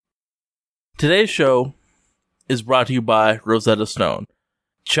Today's show is brought to you by Rosetta Stone.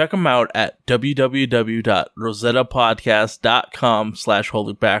 Check them out at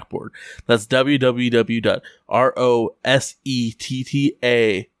www.rosettapodcast.com/holybackboard. That's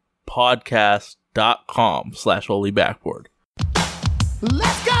www.rosettapodcast.com/holybackboard.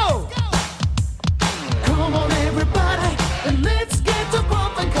 Let's go! Come on, everybody, and let's get to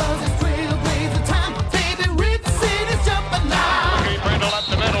bumping, cause it's trailblazer time. Baby, Rip City's jumping now. Okay, Brindle up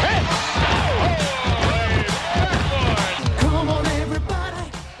the middle. Come on,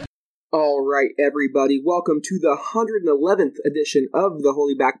 everybody. All right, everybody, welcome to the 111th edition of the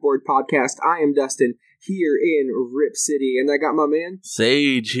Holy Backboard Podcast. I am Dustin, here in Rip City, and I got my man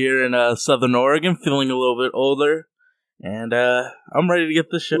Sage here in Southern Oregon, feeling a little bit older. And I'm ready to get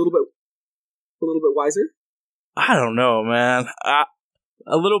this show. a little bit wiser. I don't know, man. A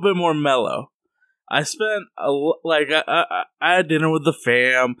little bit more mellow. I spent I had dinner with the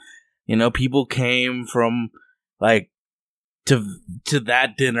fam. You know, people came from to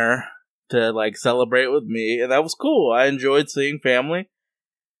that dinner to celebrate with me, and that was cool. I enjoyed seeing family.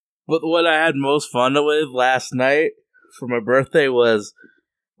 But what I had most fun with last night for my birthday was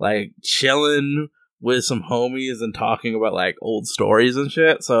chilling with some homies and talking about old stories and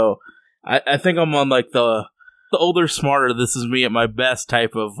shit. So I think I'm on the older, smarter, this is me at my best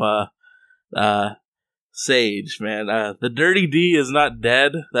type of Sage, man. The Dirty D is not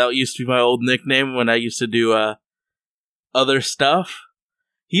dead. That used to be my old nickname when I used to do other stuff.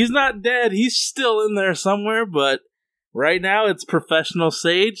 He's not dead. He's still in there somewhere, but right now it's Professional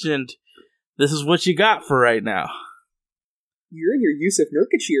Sage, and this is what you got for right now. You're in your Yusuf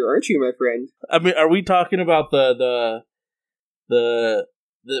Nurkic year, aren't you, my friend? I mean, are we talking about the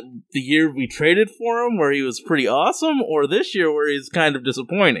year we traded for him, where he was pretty awesome, or this year where he's kind of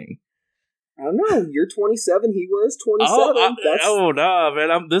disappointing? I don't know. You're 27. He was 27. No,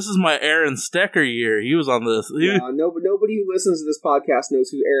 man! This is my Aaron Stecker year. He was on this. Nobody who listens to this podcast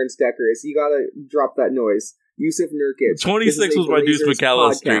knows who Aaron Stecker is. You gotta drop that noise. Yusuf Nurkic. 26 was my Deuce Blazers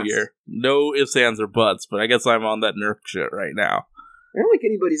McAllister podcast. year. No ifs, ands, or buts, but I guess I'm on that Nurk shit right now. I don't think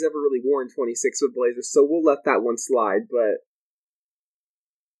anybody's ever really worn 26 with Blazers, so we'll let that one slide, but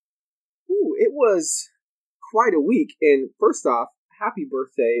it was quite a week, and first off, happy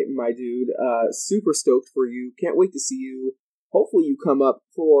birthday, my dude. Super stoked for you. Can't wait to see you. Hopefully you come up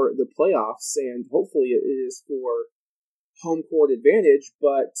for the playoffs, and hopefully it is for home court advantage,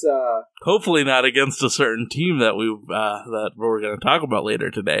 but hopefully not against a certain team that we're going to talk about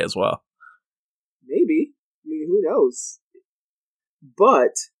later today as well. Maybe. I mean, who knows?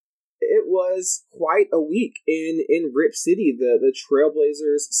 But it was quite a week in Rip City. The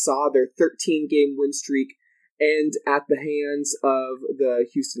Trailblazers saw their 13-game win streak end at the hands of the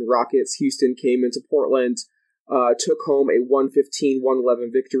Houston Rockets. Houston came into Portland, took home a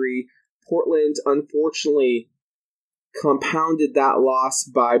 115-111 victory. Portland, unfortunately, compounded that loss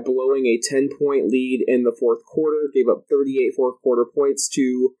by blowing a 10-point lead in the fourth quarter, gave up 38 fourth-quarter points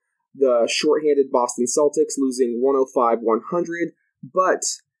to the shorthanded Boston Celtics, losing 105-100.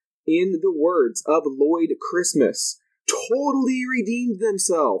 But in the words of Lloyd Christmas, totally redeemed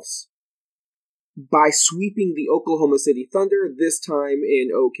themselves by sweeping the Oklahoma City Thunder, this time in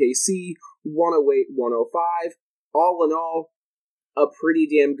OKC, 108-105. All in all, a pretty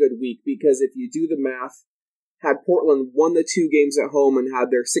damn good week, because if you do the math, had Portland won the 2 games at home and had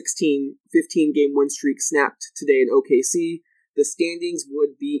their 15-game win streak snapped today in OKC, the standings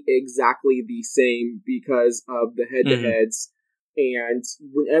would be exactly the same because of the head-to-heads. Mm-hmm. And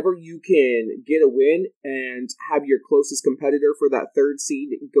whenever you can get a win and have your closest competitor for that third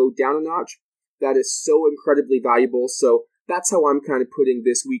seed go down a notch, that is so incredibly valuable. So that's how I'm kind of putting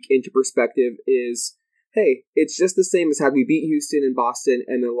this week into perspective is, hey, it's just the same as had we beat Houston and Boston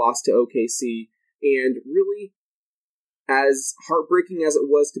and then lost to OKC. And really, as heartbreaking as it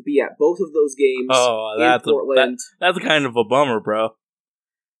was to be at both of those games in Portland, that's kind of a bummer, bro.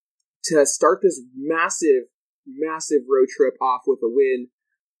 To start this massive road trip off with a win,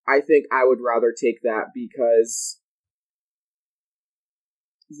 I think I would rather take that, because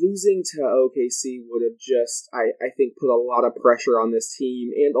losing to OKC would have just, I think, put a lot of pressure on this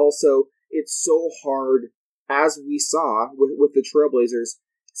team. And also, it's so hard, as we saw with the Trailblazers,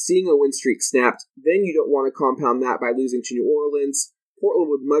 seeing a win streak snapped, then you don't want to compound that by losing to New Orleans. Portland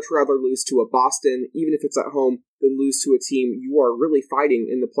would much rather lose to a Boston, even if it's at home, than lose to a team you are really fighting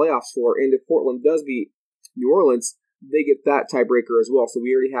in the playoffs for. And if Portland does beat New Orleans, they get that tiebreaker as well. So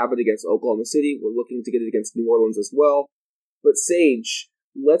we already have it against Oklahoma City. We're looking to get it against New Orleans as well. But Sage,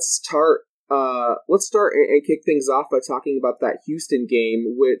 let's start and kick things off by talking about that Houston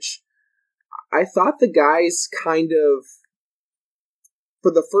game, which I thought the guys kind of,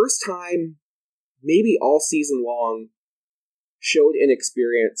 for the first time maybe all season long, showed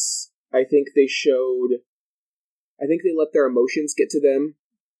inexperience. I think they let their emotions get to them.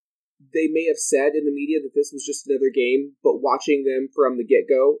 They may have said in the media that this was just another game, but watching them from the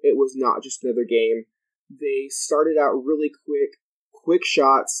get-go, it was not just another game. They started out really quick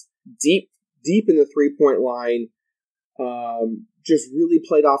shots, deep in the three-point line, just really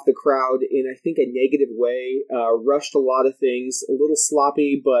played off the crowd in, I think, a negative way, rushed a lot of things, a little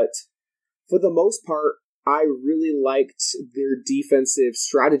sloppy, but for the most part, I really liked their defensive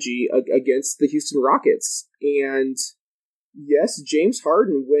strategy against the Houston Rockets. And yes, James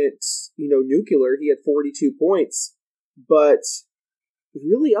Harden went, nuclear. He had 42 points, but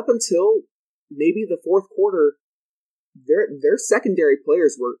really up until maybe the fourth quarter, their secondary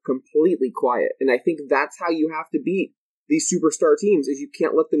players were completely quiet. And I think that's how you have to beat these superstar teams, is you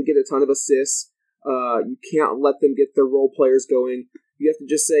can't let them get a ton of assists. You can't let them get their role players going. You have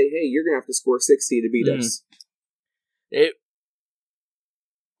to just say, hey, you're going to have to score 60 to beat us.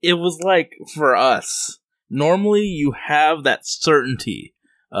 It was like, for us, normally you have that certainty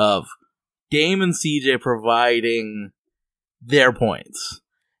of Dame and CJ providing their points.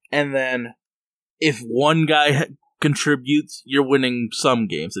 And then if one guy contributes, you're winning some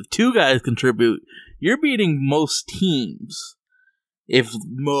games. If two guys contribute, you're beating most teams if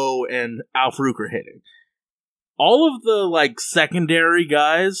Mo and Al-Farouq are hitting. All of the secondary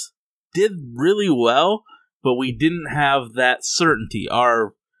guys did really well, but we didn't have that certainty.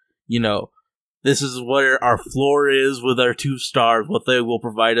 This is what our floor is with our two stars, what they will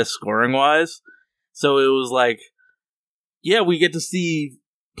provide us scoring-wise. So it was we get to see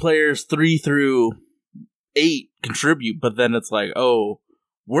players 3 through 8 contribute, but then it's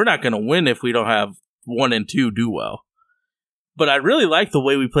we're not going to win if we don't have 1 and 2 do well. But I really like the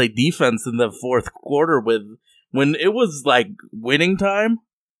way we played defense in the fourth quarter when it was winning time.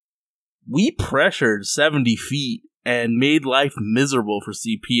 We pressured 70 feet and made life miserable for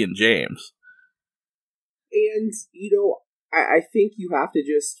CP and James. And, I think you have to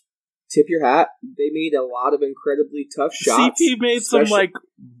just tip your hat. They made a lot of incredibly tough shots. CP made some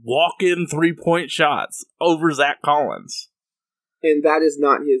walk-in 3-point shots over Zach Collins. And that is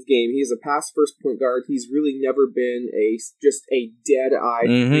not his game. He's a pass-first point guard. He's really never been just a dead-eyed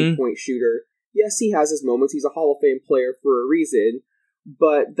 3-point shooter. Yes, he has his moments. He's a Hall of Fame player for a reason,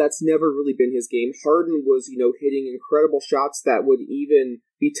 but that's never really been his game. Harden was, hitting incredible shots that would even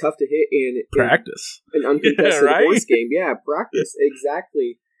be tough to hit in practice. An uncontested voice game. Yeah, practice.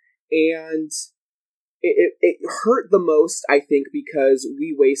 Exactly. And it hurt the most, I think, because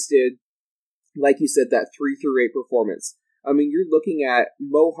we wasted, like you said, that 3 through 8 performance. I mean, you're looking at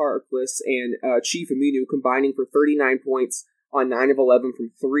Mo Harkless and Chief Aminu combining for 39 points on 9 of 11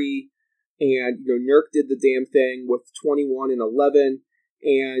 from 3. And, Nurk did the damn thing with 21 and 11.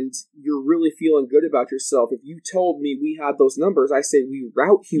 And you're really feeling good about yourself. If you told me we had those numbers, I say we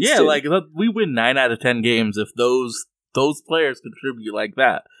rout Houston. Yeah, we win 9 out of 10 games if those players contribute like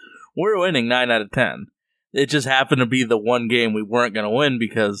that. We're winning 9 out of 10. It just happened to be the one game we weren't going to win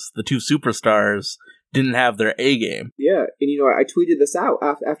because the two superstars didn't have their A game. Yeah, and I tweeted this out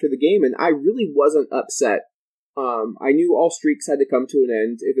after the game, and I really wasn't upset. I knew all streaks had to come to an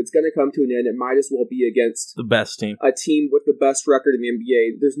end. If it's going to come to an end, it might as well be against the best team. A team with the best record in the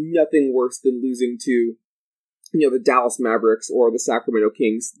NBA. There's nothing worse than losing to, the Dallas Mavericks or the Sacramento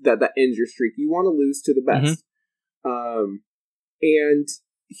Kings. That ends your streak. You want to lose to the best. And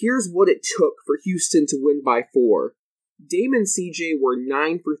here's what it took for Houston to win by 4. Dame and CJ were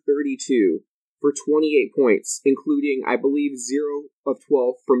 9 for 32 for 28 points, including, I believe, 0 of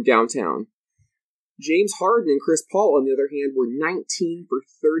 12 from downtown. James Harden and Chris Paul, on the other hand, were 19 for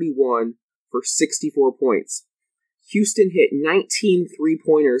 31 for 64 points. Houston hit 19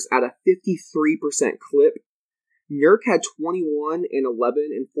 three-pointers at a 53% clip. Nurk had 21 and 11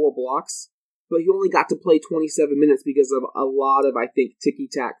 and 4 blocks, but he only got to play 27 minutes because of a lot of, I think,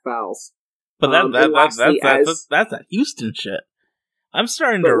 ticky-tack fouls. But that's that Houston shit. I'm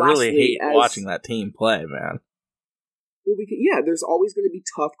starting to really hate watching that team play, man. Well, there's always going to be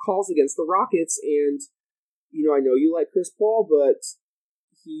tough calls against the Rockets, and, I know you like Chris Paul, but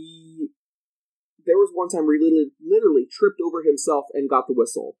there was one time where he literally tripped over himself and got the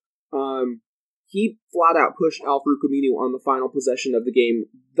whistle. He flat out pushed Al-Farouq Aminu on the final possession of the game.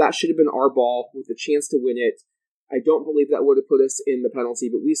 That should have been our ball with a chance to win it. I don't believe that would have put us in the penalty,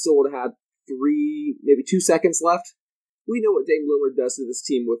 but we still would have had 2 seconds left. We know what Dame Lillard does to this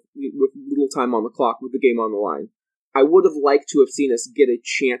team with little time on the clock, with the game on the line. I would have liked to have seen us get a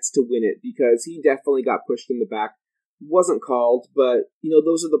chance to win it, because he definitely got pushed in the back. Wasn't called, but,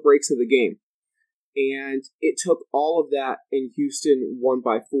 those are the breaks of the game. And it took all of that, and Houston won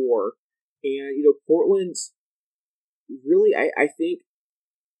by 4. And, Portland really, I think,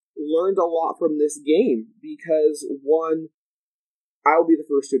 learned a lot from this game because, one, I'll be the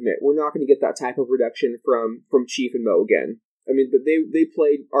first to admit, we're not going to get that type of production from Chief and Mo again. I mean, they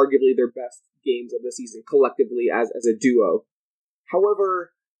played arguably their best games of the season collectively as a duo.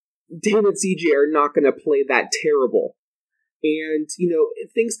 However, Dan and CJ are not going to play that terrible. And,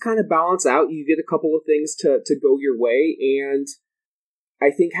 things kind of balance out. You get a couple of things to go your way. And I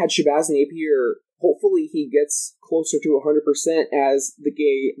think had Shabazz Napier, hopefully he gets closer to 100% as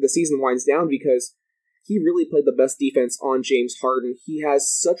the season winds down, because he really played the best defense on James Harden. He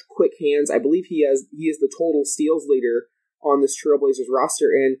has such quick hands. I believe he is the total steals leader on this Trailblazers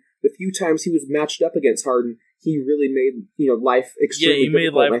roster. And the few times he was matched up against Harden, he really made life extremely difficult. Yeah, he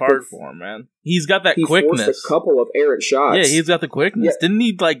made life hard for him, man. He's got that quickness. He forced a couple of errant shots. Yeah, he's got the quickness. Yeah. Didn't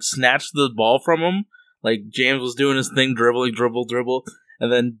he snatch the ball from him? Like James was doing his thing, dribbling, dribble,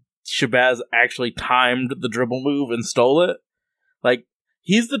 and then Shabazz actually timed the dribble move and stole it. Like,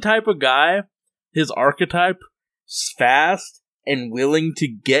 he's the type of guy, his archetype, fast and willing to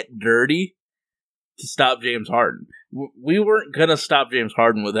get dirty to stop James Harden. We weren't gonna stop James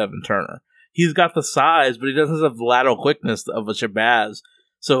Harden with Evan Turner. He's got the size, but he doesn't have the lateral quickness of a Shabazz.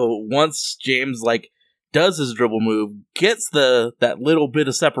 So once James does his dribble move, gets that little bit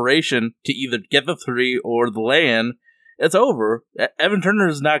of separation to either get the three or the lay-in, it's over. Evan Turner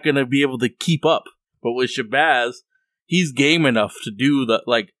is not going to be able to keep up. But with Shabazz, he's game enough to do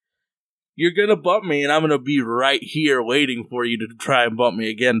you're going to bump me and I'm going to be right here waiting for you to try and bump me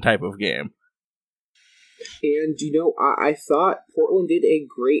again type of game. And, I thought Portland did a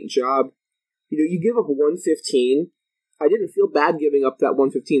great job. You give up 115. I didn't feel bad giving up that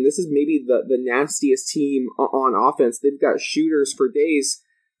 115. This is maybe the nastiest team on offense. They've got shooters for days.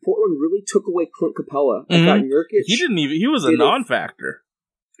 Portland really took away Clint Capella. I thought Nurkic... He was a non-factor.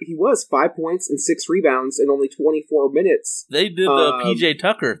 He was 5 points and 6 rebounds in only 24 minutes. They did the PJ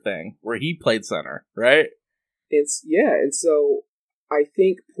Tucker thing where he played center, right? And so I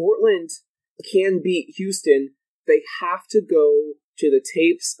think Portland can beat Houston. They have to go to the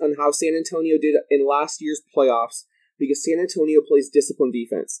tapes on how San Antonio did in last year's playoffs, because San Antonio plays disciplined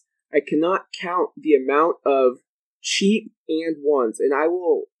defense. I cannot count the amount of cheap and ones, and I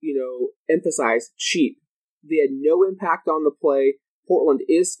will, emphasize cheap. They had no impact on the play. Portland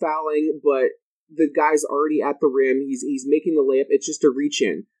is fouling, but the guy's already at the rim. He's making the layup. It's just a reach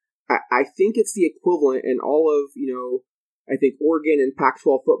in. I think it's the equivalent, and all of, I think Oregon and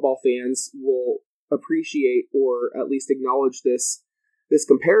Pac-12 football fans will appreciate or at least acknowledge this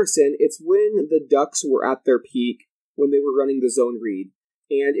comparison. It's when the Ducks were at their peak, when they were running the zone read.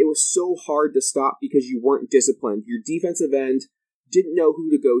 And it was so hard to stop because you weren't disciplined. Your defensive end didn't know who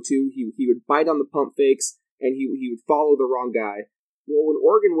to go to. He would bite on the pump fakes, and he would follow the wrong guy. Well, when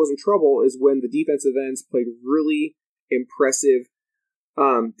Oregon was in trouble is when the defensive ends played really impressive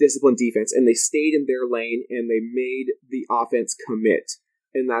disciplined defense, and they stayed in their lane, and they made the offense commit.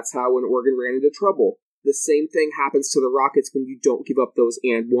 And that's how when Oregon ran into trouble. The same thing happens to the Rockets when you don't give up those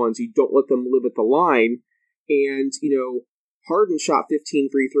and ones. You don't let them live at the line. And, Harden shot 15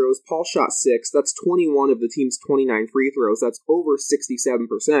 free throws. Paul shot 6. That's 21 of the team's 29 free throws. That's over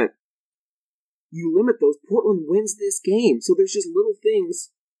 67%. You limit those. Portland wins this game. So there's just little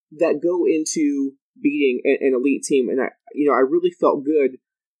things that go into beating an elite team. And I really felt good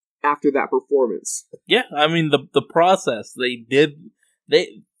after that performance. Yeah, I mean, the process.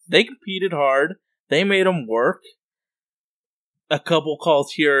 They competed hard. They made them work. A couple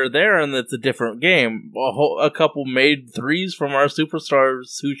calls here or there, and it's a different game. A couple made threes from our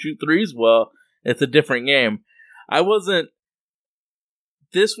superstars who shoot threes well. It's a different game.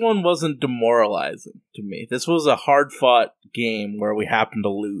 This one wasn't demoralizing to me. This was a hard-fought game where we happened to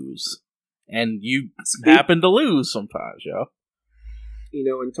lose. And you happen to lose sometimes, yo.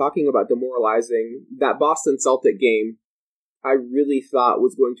 And talking about demoralizing, that Boston Celtic game, I really thought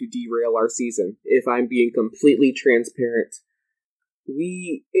was going to derail our season, if I'm being completely transparent.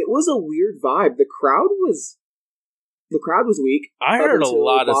 It was a weird vibe. The crowd was weak. I heard a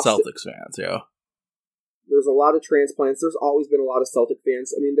lot of Celtics fans, yo. There's a lot of transplants. There's always been a lot of Celtic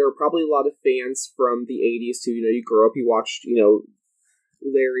fans. I mean, there were probably a lot of fans from the 80s too. You grew up, you watched,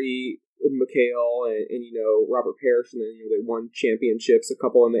 Larry McHale and Robert Parrish, and then they won championships, a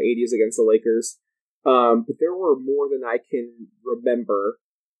couple in the 80s against the Lakers. But there were more than I can remember,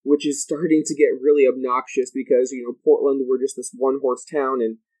 which is starting to get really obnoxious because, Portland were just this one-horse town,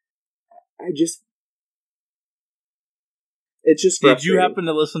 and it's just frustrating. Did you happen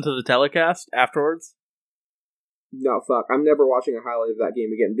to listen to the telecast afterwards? No, fuck. I'm never watching a highlight of that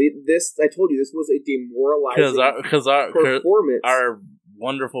game again. I told you, this was a demoralizing performance. Our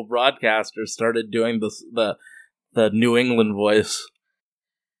wonderful broadcasters started doing the New England voice.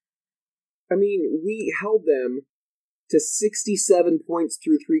 I mean, we held them to 67 points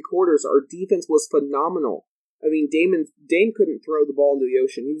through 3 quarters. Our defense was phenomenal. I mean, Dame couldn't throw the ball in the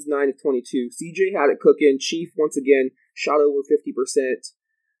ocean. He was 9 of 22. CJ had it cooking. Chief, once again, shot over 50%.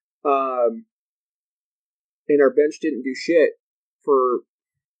 And our bench didn't do shit for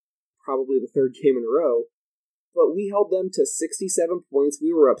probably the 3rd game in a row. But we held them to 67 points.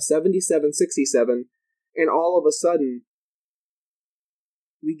 We were up 77-67. And all of a sudden,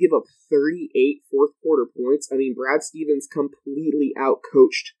 we give up 38 fourth quarter points. I mean, Brad Stevens completely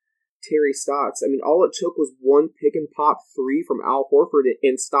outcoached Terry Stotts. I mean, all it took was one pick and pop 3 from Al Horford,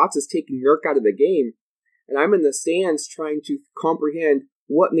 and Stotts is taking Nurk out of the game. And I'm in the stands trying to comprehend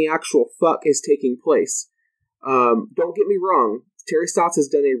what in the actual fuck is taking place. Don't get me wrong. Terry Stotts has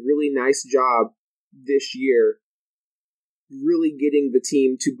done a really nice job this year really getting the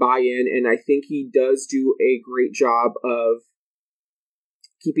team to buy in, and I think he does do a great job of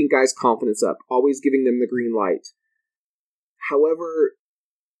keeping guys' confidence up, always giving them the green light. However,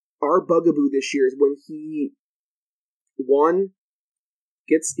 our bugaboo this year is when he,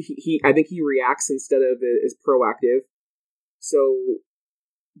 I think he reacts instead of is proactive. So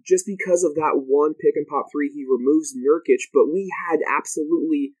just because of that one pick and pop 3, he removes Nurkic, but we had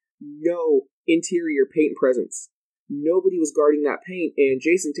absolutely no interior paint presence. Nobody was guarding that paint, and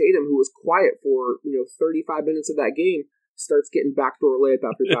Jason Tatum, who was quiet for 35 minutes of that game, starts getting backdoor layup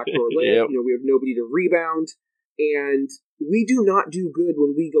after backdoor layup. Yep. We have nobody to rebound, and we do not do good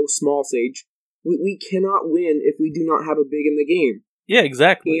when we go small, Sage. We cannot win if we do not have a big in the game. Yeah,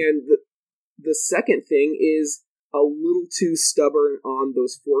 exactly. And the second thing is a little too stubborn on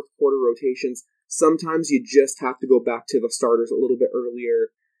those fourth quarter rotations. Sometimes you just have to go back to the starters a little bit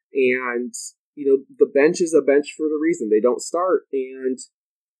earlier, and the bench is a bench for the reason. They don't start, and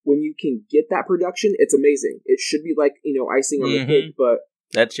when you can get that production, it's amazing. It should be like, icing on the cake, but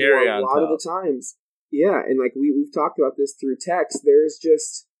that cherry on top. A lot of the times, yeah, and like we've talked about this through text, there's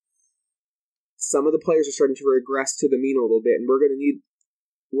just some of the players are starting to regress to the mean a little bit, and we're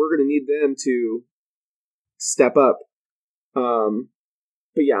gonna need them to step up.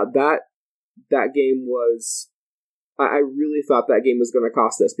 But yeah, that game was, I really thought that game was going to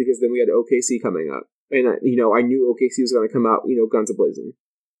cost us, because then we had OKC coming up, and I knew OKC was going to come out, guns a-blazing.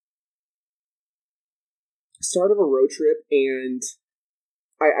 Start of a road trip, and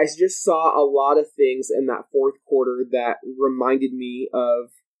I just saw a lot of things in that fourth quarter that reminded me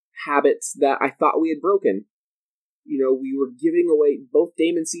of habits that I thought we had broken. We were giving away, both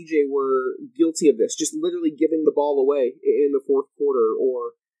Dame and CJ were guilty of this, just literally giving the ball away in the fourth quarter,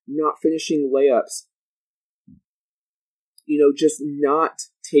 or not finishing layups. Just not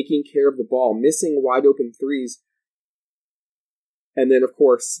taking care of the ball, missing wide open threes. And then, of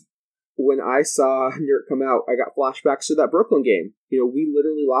course, when I saw Nurk come out, I got flashbacks to that Brooklyn game. We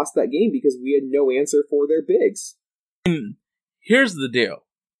literally lost that game because we had no answer for their bigs. Here's the deal.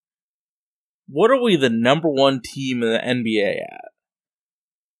 What are we the number 1 team in the NBA at?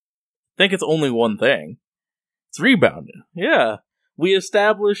 I think it's only one thing. It's rebounding. Yeah. We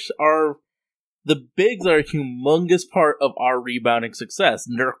established the bigs are a humongous part of our rebounding success.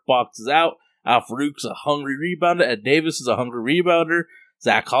 Nurk boxes out. Al Farouk's a hungry rebounder. Ed Davis is a hungry rebounder.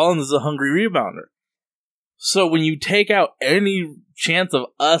 Zach Collins is a hungry rebounder. So when you take out any chance of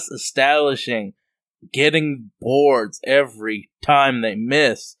us establishing, getting boards every time they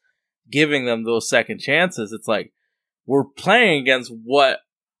miss, giving them those second chances, it's like we're playing against what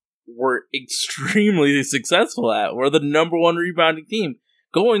we're extremely successful at. We're the number 1 rebounding team.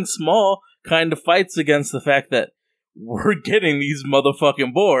 Going small kind of fights against the fact that we're getting these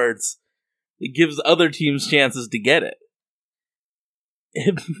motherfucking boards. It gives other teams chances to get it.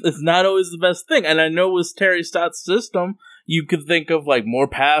 It's not always the best thing. And I know with Terry Stotts' system, you could think of like more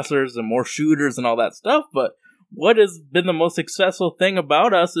passers and more shooters and all that stuff, but what has been the most successful thing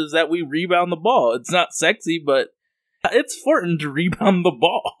about us is that we rebound the ball. It's not sexy, but it's important to rebound the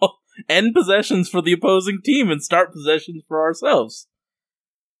ball. End possessions for the opposing team and start possessions for ourselves.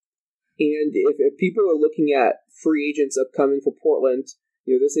 And if people are looking at free agents upcoming for Portland,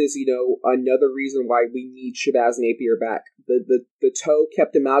 this is, another reason why we need Shabazz Napier back. The toe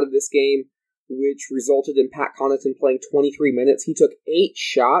kept him out of this game, which resulted in Pat Connaughton playing 23 minutes. He took 8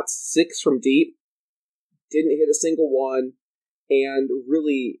 shots, 6 from deep, didn't hit a single one, and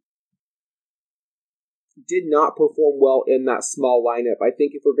really did not perform well in that small lineup. I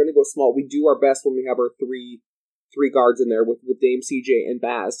think if we're going to go small, we do our best when we have our three guards in there with Dame, CJ, and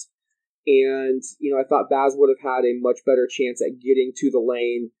Baz. And, I thought Baz would have had a much better chance at getting to the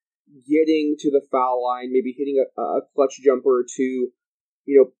lane, getting to the foul line, maybe hitting a clutch jumper or two.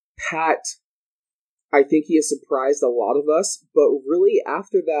 Pat, I think he has surprised a lot of us, but really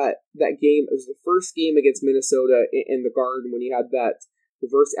after that game, it was the first game against Minnesota in the Garden when he had that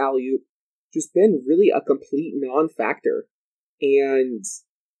reverse alley-oop, just been really a complete non-factor. And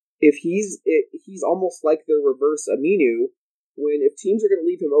if he's almost like their reverse Aminu, if teams are going to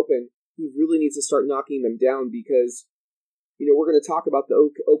leave him open, he really needs to start knocking them down because, we're going to talk about the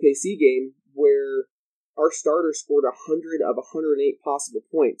OKC game where our starter scored 100 of 108 possible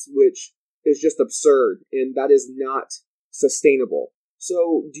points, which is just absurd, and that is not sustainable.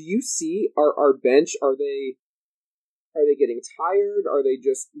 So, do you see our bench? Are they getting tired? Are they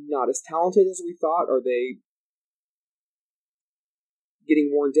just not as talented as we thought? Are they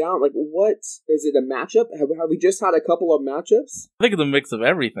getting worn down? Like, what is it? A matchup? Have we just had a couple of matchups? I think it's a mix of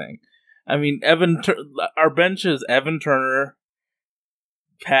everything. I mean, our bench is Evan Turner,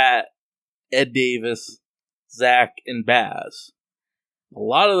 Pat, Ed Davis, Zach, and Baz. A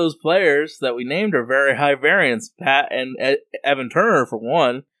lot of those players that we named are very high variance. Pat and Evan Turner, for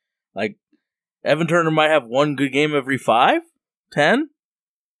one. Like, Evan Turner might have one good game every 5, 10.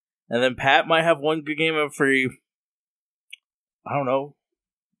 And then Pat might have one good game every,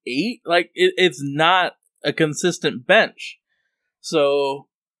 8. Like, it's not a consistent bench. So,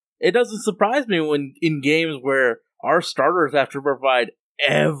 it doesn't surprise me when in games where our starters have to provide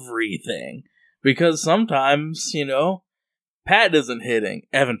everything. Because sometimes, Pat isn't hitting.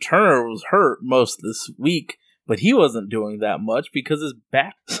 Evan Turner was hurt most this week, but he wasn't doing that much because his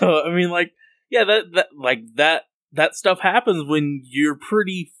back. So, I mean, that stuff happens when you're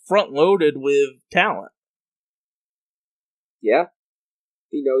pretty front-loaded with talent. Yeah.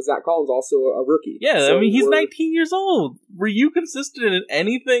 Zach Collins also a rookie. Yeah, so he's 19 years old. Were you consistent in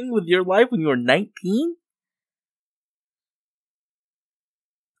anything with your life when you were 19?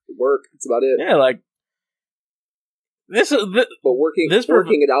 Work. That's about it. Yeah, like but working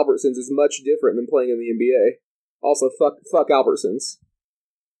at Albertsons is much different than playing in the NBA. Also, fuck Albertsons.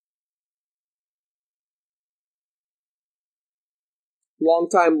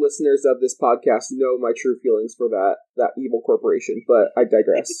 Longtime listeners of this podcast know my true feelings for that evil corporation, but I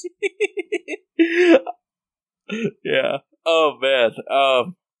digress. Yeah. Oh man.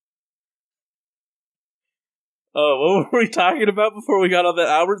 What were we talking about before we got on the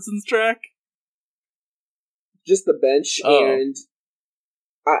Albertsons track? Just the bench, and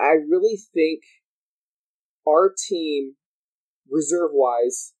I really think our team,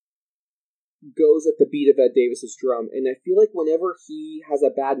 reserve-wise, goes at the beat of Ed Davis's drum, and I feel like whenever he has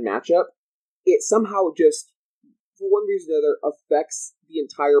a bad matchup, it somehow just, for one reason or another, affects the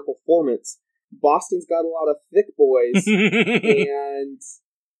entire performance. Boston's got a lot of thick boys, and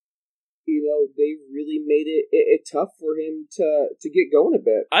they really made it tough for him to get going a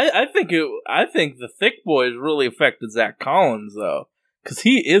bit. I think the thick boys really affected Zach Collins though, because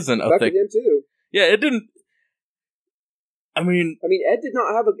he isn't a thick. Him too. Yeah, it didn't. I mean, Ed did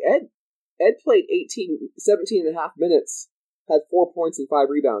not have Ed played 17 and a half minutes, had 4 points and 5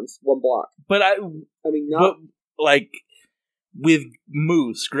 rebounds, 1 block. But with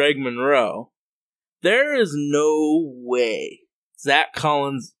Moose, Greg Monroe, there is no way Zach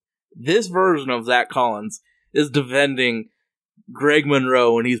Collins, this version of Zach Collins, is defending Greg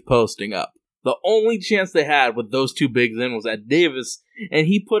Monroe when he's posting up. The only chance they had with those two bigs in was at Davis, and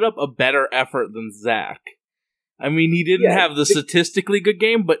he put up a better effort than Zach. I mean, he didn't have the statistically good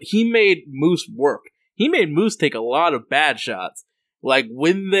game, but he made Moose work. He made Moose take a lot of bad shots. Like,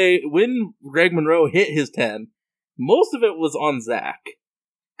 when Greg Monroe hit his 10, most of it was on Zach.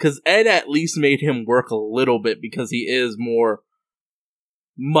 Because Ed at least made him work a little bit because he is more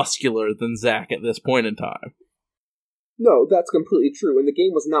muscular than Zach at this point in time. No, that's completely true. And the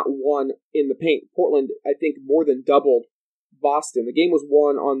game was not won in the paint. Portland, I think, more than doubled Boston. The game was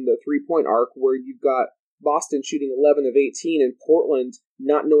won on the three-point arc where you've got Boston shooting 11 of 18 and Portland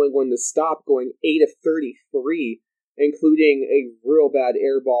not knowing when to stop, going 8 of 33, including a real bad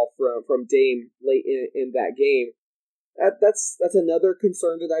air ball from Dame late in that game. That's another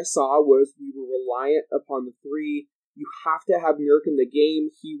concern that I saw was we were reliant upon the three. You have to have Nurk in the game.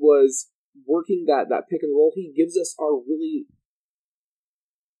 He was working that pick and roll. He gives us our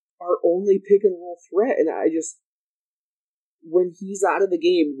only pick and roll threat, and I just, when he's out of the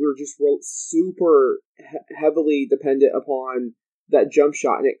game, we're just super heavily dependent upon that jump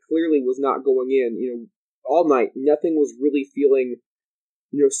shot, and it clearly was not going in. All night, nothing was really feeling,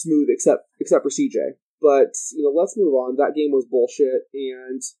 smooth except for CJ. But let's move on. That game was bullshit,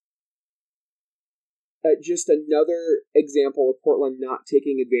 and just another example of Portland not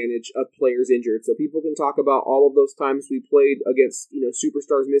taking advantage of players injured. So people can talk about all of those times we played against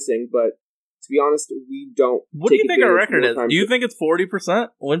superstars missing, but to be honest, we don't. What do you think our record is? Do Do you think it's 40%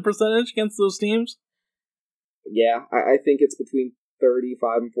 win percentage against those teams? Yeah, I think it's between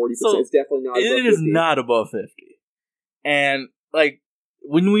 35 and 40%. So it's definitely not. It is not above 50. And like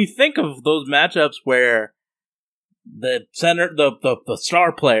when we think of those matchups where the center, the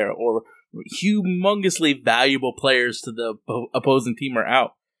star player, or humongously valuable players to the opposing team are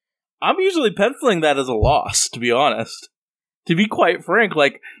out, I'm usually penciling that as a loss, to be honest. To be quite frank,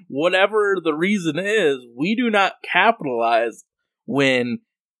 like, whatever the reason is, we do not capitalize when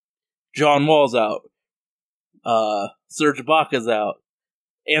John Wall's out, Serge Ibaka's out,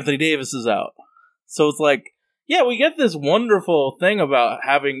 Anthony Davis is out. So it's like, yeah, we get this wonderful thing about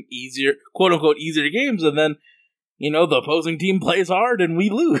having easier, quote-unquote, easier games, and then, you know, the opposing team plays hard and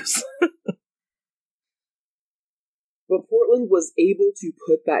we lose. But Portland was able to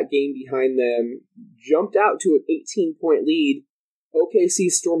put that game behind them, jumped out to an 18-point lead. OKC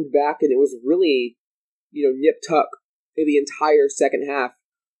stormed back, and it was really, nip-tuck in the entire second half,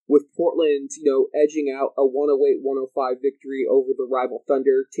 with Portland, edging out a 108-105 victory over the rival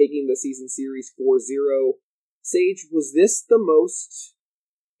Thunder, taking the season series 4-0. Sage, was this the most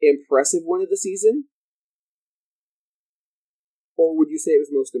impressive win of the season? Or would you say it was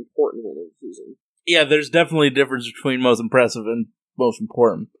the most important win of the season? Yeah, there's definitely a difference between most impressive and most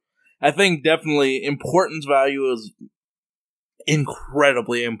important. I think definitely importance value is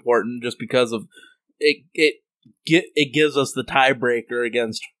incredibly important just because of it gives us the tiebreaker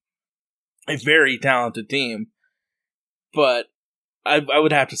against a very talented team. But I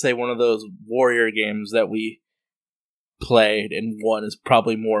would have to say one of those Warrior games that we played and won is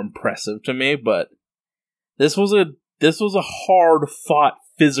probably more impressive to me, but this was a hard fought,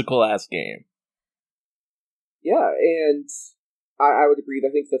 physical ass game. Yeah, and I would agree.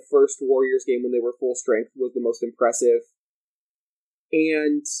 I think the first Warriors game when they were full strength was the most impressive.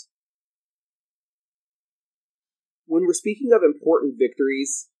 And when we're speaking of important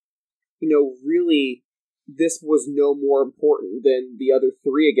victories, really, this was no more important than the other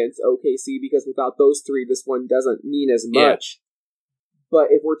three against OKC, because without those three, this one doesn't mean as much. Yeah. But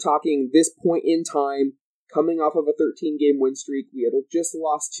if we're talking this point in time, coming off of a 13-game win streak, we had just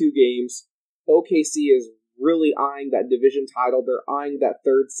lost 2 games. OKC is really eyeing that division title. They're eyeing that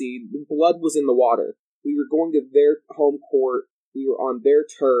 3rd seed. Blood was in the water. We were going to their home court. We were on their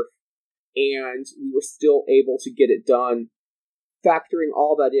turf, and we were still able to get it done. Factoring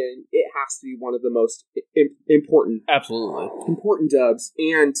all that in, it has to be one of the most important, absolutely important dubs.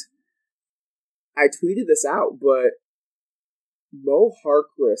 And I tweeted this out, but Mo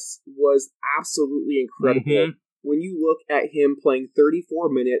Harkless was absolutely incredible. Mm-hmm. When you look at him playing 34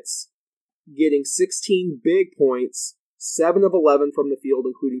 minutes, getting 16 big points, 7 of 11 from the field,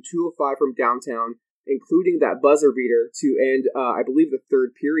 including 2 of 5 from downtown, including that buzzer beater to end, I believe, the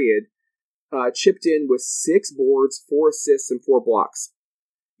 3rd period, chipped in with 6 boards, 4 assists, and 4 blocks.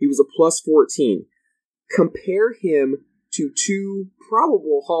 He was a plus 14. Compare him to 2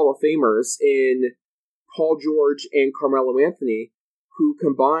 probable Hall of Famers in Paul George and Carmelo Anthony, who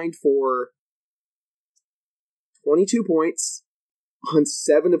combined for 22 points on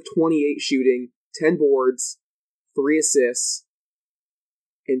 7 of 28 shooting, 10 boards, 3 assists,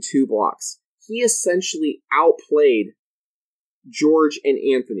 and 2 blocks. He essentially outplayed George and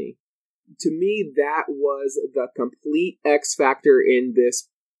Anthony. To me, that was the complete X factor in this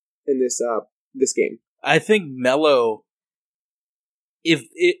game. I think Melo, if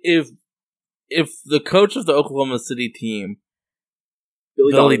the coach of the Oklahoma City team,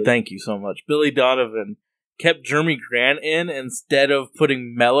 Billy, thank you so much, Billy Donovan, kept Jeremy Grant in instead of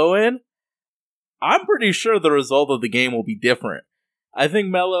putting Melo in, I'm pretty sure the result of the game will be different. I think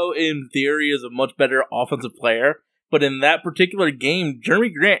Melo, in theory, is a much better offensive player, but in that particular game, Jeremy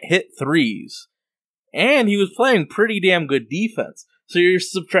Grant hit 3s, and he was playing pretty damn good defense. So you're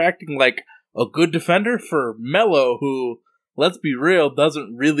subtracting, like, a good defender for Melo, who, let's be real,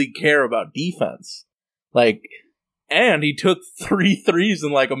 doesn't really care about defense. Like, and he took 3 threes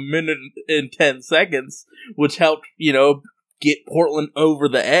in like a minute and 10 seconds, which helped, get Portland over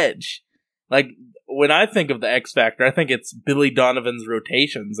the edge. Like, when I think of the X Factor, I think it's Billy Donovan's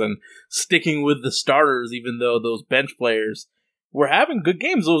rotations and sticking with the starters, even though those bench players were having good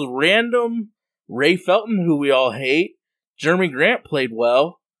games. Those random Ray Felton, who we all hate, Jeremy Grant played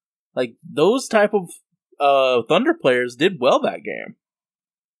well. Like, those type of Thunder players did well that game.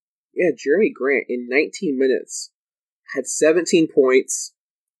 Yeah, Jeremy Grant, in 19 minutes, had 17 points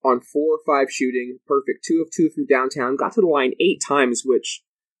on 4 or 5 shooting, perfect 2 of 2 from downtown, got to the line 8 times, which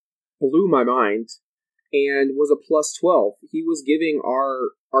blew my mind, and was a plus 12. He was giving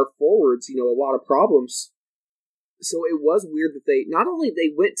our forwards, a lot of problems. So it was weird that they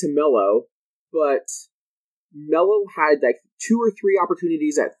went to Melo, but Melo had like 2 or 3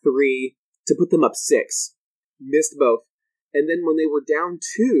 opportunities at 3 to put them up 6. Missed both. And then when they were down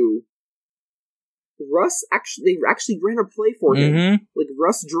 2, Russ actually ran a play for him. Mm-hmm. Like,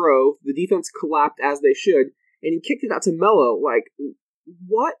 Russ drove, the defense collapsed as they should, and he kicked it out to Melo. Like,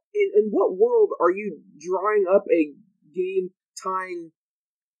 what in what world are you drawing up a game-tying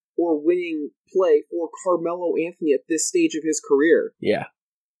or winning play for Carmelo Anthony at this stage of his career? Yeah.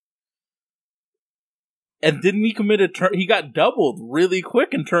 And didn't he commit a turn? He got doubled really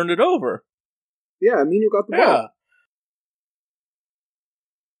quick and turned it over. Yeah, Aminu got the ball.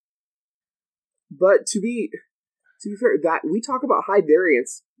 But to be fair, that we talk about high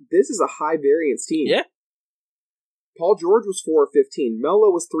variance, this is a high variance team. Yeah. Paul George was 4 of 15. Melo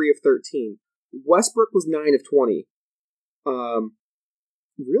was 3 of 13. Westbrook was 9 of 20.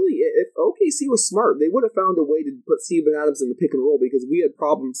 Really, if OKC was smart, they would have found a way to put Steven Adams in the pick and roll because we had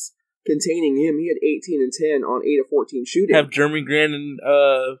problems containing him. He had 18 and 10 on 8 of 14 shooting. Have Jeremy Grant and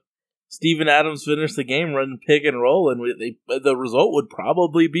Steven Adams finish the game running pick and roll, and the result would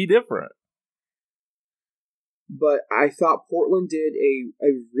probably be different. But I thought Portland did a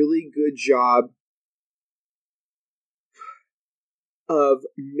really good job of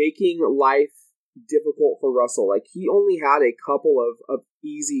making life difficult for Russell. Like, he only had a couple of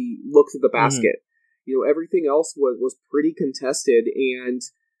easy looks at the basket. You know, everything else was pretty contested, and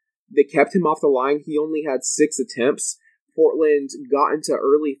they kept him off the line. He only had 6 attempts. Portland got into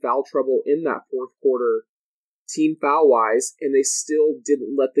early foul trouble in that fourth quarter, team foul-wise, and they still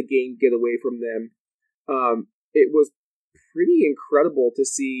didn't let the game get away from them. It was pretty incredible to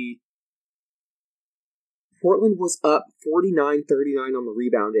see. Portland was up 49-39 on the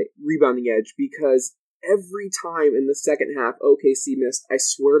rebounding edge because every time in the second half OKC missed, I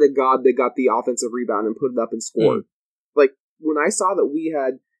swear to God they got the offensive rebound and put it up and scored. Like, when I saw that we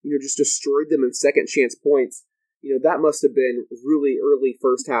had, just destroyed them in second chance points, that must have been really early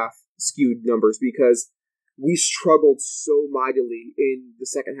first half skewed numbers because we struggled so mightily in the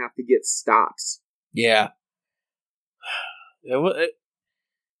second half to get stops. Yeah.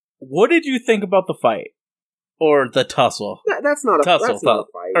 What did you think about the fight? Or the tussle? That's not a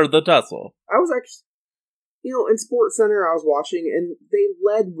fight. Or the tussle. I was actually, in Sports Center, I was watching, and they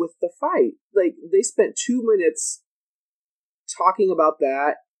led with the fight. Like, they spent 2 minutes talking about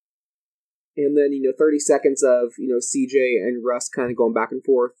that, and then, 30 seconds of, CJ and Russ kind of going back and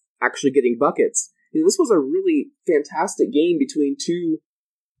forth, actually getting buckets. This was a really fantastic game between two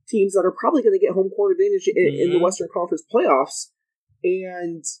teams that are probably going to get home court advantage in the Western Conference playoffs,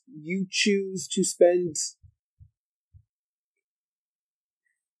 and you choose to spend...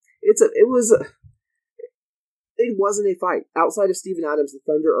 It wasn't a fight. Outside of Steven Adams, the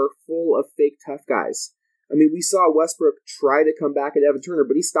Thunder are full of fake tough guys. I mean, we saw Westbrook try to come back at Evan Turner,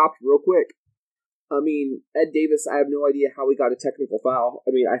 but he stopped real quick. I mean, Ed Davis, I have no idea how he got a technical foul.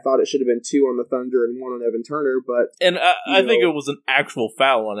 I mean, I thought it should have been 2 on the Thunder and 1 on Evan Turner, but... And I think it was an actual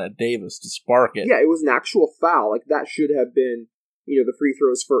foul on Ed Davis to spark it. Yeah, it was an actual foul. Like, that should have been, the free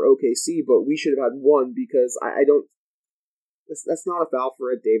throws for OKC, but we should have had 1 because I don't... That's not a foul for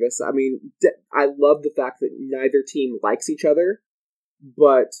Ed Davis. I mean, I love the fact that neither team likes each other,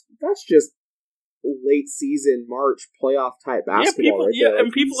 but that's just late season March playoff type basketball.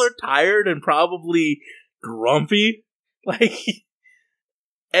 And people are tired and probably grumpy. Like,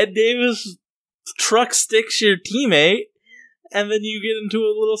 Ed Davis truck sticks your teammate, and then you get into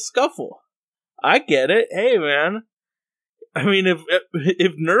a little scuffle. I get it. Hey, man. I mean, if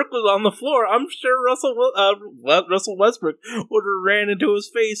Nurk was on the floor, I'm sure Russell Westbrook would have ran into his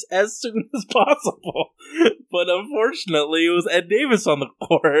face as soon as possible. But unfortunately, it was Ed Davis on the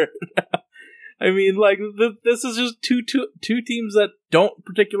court. I mean, like, this is just two teams that don't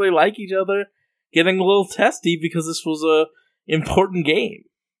particularly like each other getting a little testy because this was a important game.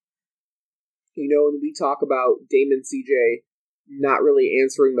 When we talk about Dame and CJ not really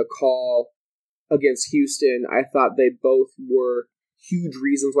answering the call against Houston, I thought they both were huge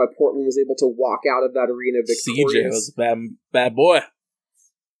reasons why Portland was able to walk out of that arena victorious. CJ was a bad boy.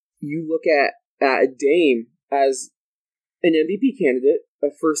 You look at Dame as an MVP candidate, a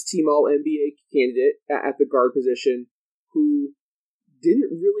first-team All-NBA candidate at the guard position, who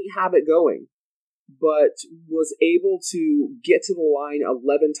didn't really have it going, but was able to get to the line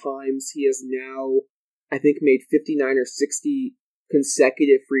 11 times. He has now, I think, made 59 or 60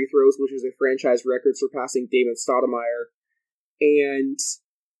 consecutive free throws, which is a franchise record, surpassing David Stoudemire. And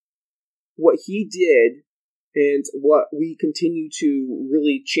what he did, and what we continue to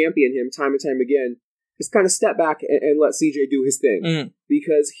really champion him time and time again, is kind of step back and let CJ do his thing.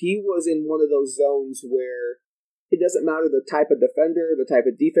 Because he was in one of those zones where it doesn't matter the type of defender, the type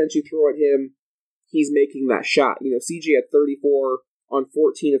of defense you throw at him, he's making that shot. CJ had 34 on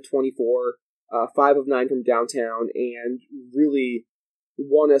 14 of 24, 5 of 9 from downtown, and really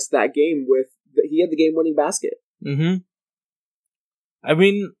won us that game he had the game-winning basket. Mm-hmm. I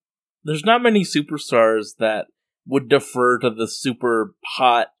mean, there's not many superstars that would defer to the super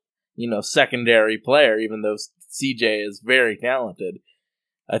hot, secondary player, even though CJ is very talented.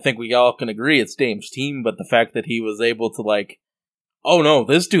 I think we all can agree it's Dame's team, but the fact that he was able to oh no,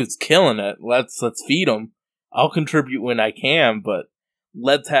 this dude's killing it. Let's feed him. I'll contribute when I can, but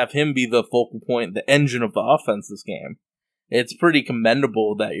let's have him be the focal point, the engine of the offense this game. It's pretty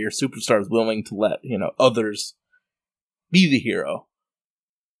commendable that your superstar is willing to let, others be the hero.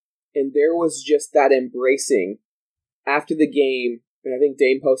 And there was just that embracing after the game, and I think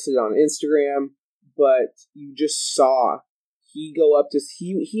Dame posted it on Instagram, but you just saw he go up to,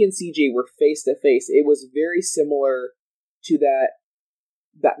 he and CJ were face to face. It was very similar to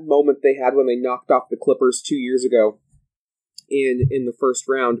that moment they had when they knocked off the Clippers 2 years ago in the first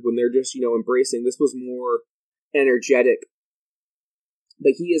round, when they're just, embracing. This was more energetic.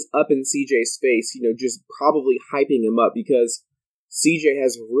 But he is up in CJ's face, just probably hyping him up, because CJ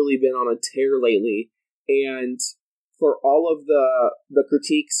has really been on a tear lately. And for all of the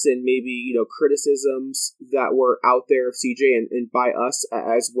critiques and maybe, criticisms that were out there of CJ and by us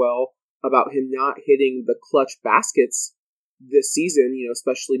as well about him not hitting the clutch baskets this season,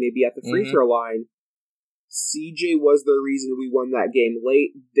 especially maybe at the free throw line, CJ was the reason we won that game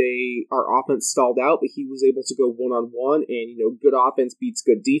late. Our offense stalled out, but he was able to go one-on-one, and, good offense beats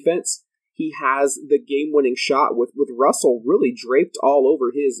good defense. He has the game-winning shot with Russell really draped all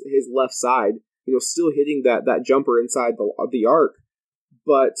over his left side, still hitting that jumper inside the arc.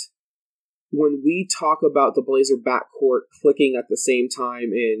 But when we talk about the Blazer backcourt clicking at the same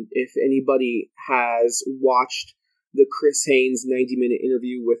time, and if anybody has watched the Chris Haynes 90-minute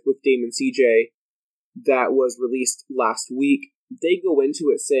interview with Dame and CJ that was released last week, they go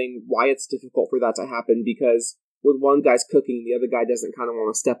into it saying why it's difficult for that to happen, because when one guy's cooking, the other guy doesn't kind of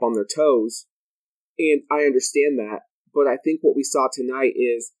want to step on their toes. And I understand that, but I think what we saw tonight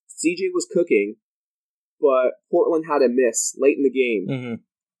is CJ was cooking, but Portland had a miss late in the game. Mm-hmm.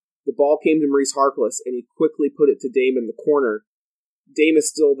 The ball came to Maurice Harkless, and he quickly put it to Dame in the corner. Dame is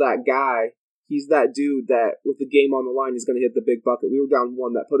still that guy. He's that dude that, with the game on the line, is going to hit the big bucket. We were down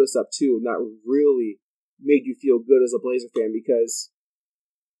 1, that put us up 2, and that really made you feel good as a Blazer fan, because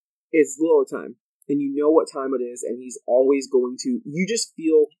it's lower time, and you know what time it is, and he's always going to. You just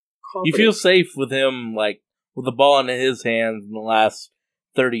feel confident. You feel safe with him, with the ball in his hands in the last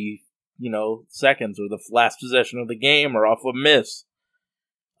 30, seconds, or the last possession of the game, or off a miss.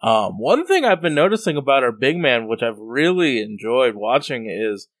 One thing I've been noticing about our big man, which I've really enjoyed watching,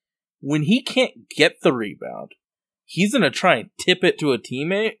 is when he can't get the rebound, he's going to try and tip it to a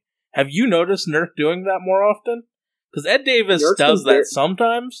teammate. Have you noticed Nurk doing that more often? Because Ed Davis does that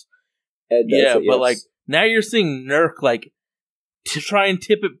sometimes. Ed does it, but yes. now you're seeing Nurk to try and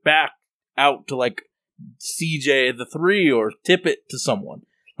tip it back out to CJ the 3, or tip it to someone.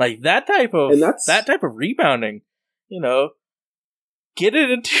 That type of rebounding, get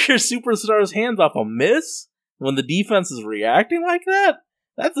it into your superstar's hands off a miss when the defense is reacting like that.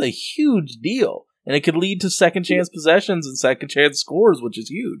 That's a huge deal. And it could lead to second chance possessions and second chance scores, which is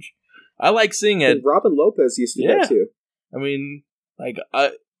huge. I like seeing it. And Robin Lopez used to do that too. I mean,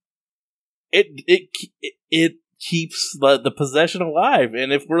 it keeps the possession alive.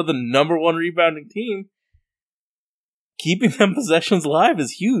 And if we're the number 1 rebounding team, keeping them possessions alive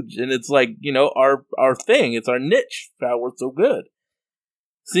is huge. And it's our thing. It's our niche. How we're so good.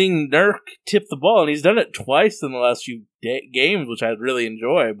 Seeing Nurk tip the ball, and he's done it twice in the last few games, which I really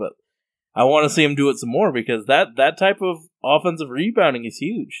enjoy, but I want to see him do it some more, because that type of offensive rebounding is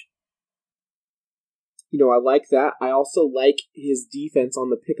huge. I like that. I also like his defense on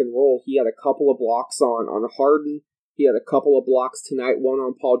the pick and roll. He had a couple of blocks on Harden. He had a couple of blocks tonight, one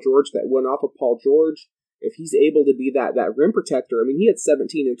on Paul George that went off of Paul George. If he's able to be that rim protector, he had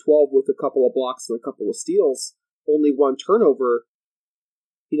 17 and 12 with a couple of blocks and a couple of steals, only 1 turnover.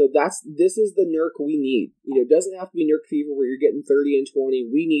 This is the Nurk we need. It doesn't have to be Nurk fever where you're getting 30 and 20.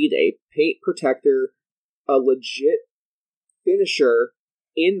 We need a paint protector, a legit finisher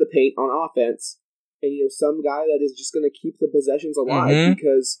in the paint on offense, and some guy that is just going to keep the possessions alive.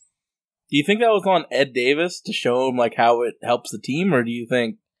 Because do you think that was on Ed Davis to show him how it helps the team, or do you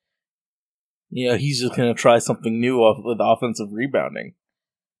think he's just going to try something new with offensive rebounding?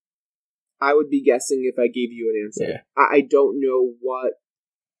 I would be guessing if I gave you an answer. Yeah. I don't know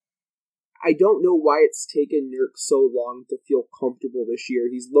why it's taken Nurk so long to feel comfortable this year.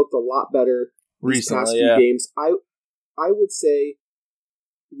 He's looked a lot better these past few games. I would say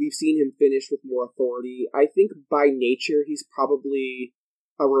we've seen him finish with more authority. I think by nature he's probably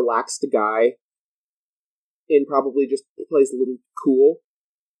a relaxed guy and probably just plays a little cool.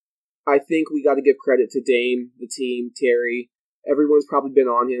 I think we got to give credit to Dame, the team, Terry. Everyone's probably been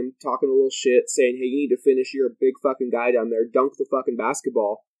on him, talking a little shit, saying, hey, you need to finish, you're a big fucking guy down there, dunk the fucking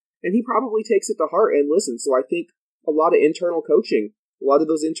basketball. And he probably takes it to heart and listens. So I think a lot of internal coaching, a lot of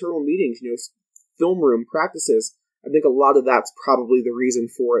those internal meetings, film room practices, I think a lot of that's probably the reason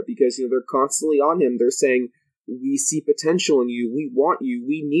for it, because they're constantly on him. They're saying, we see potential in you, we want you,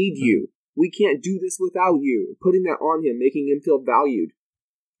 we need you, we can't do this without you. Putting that on him, making him feel valued.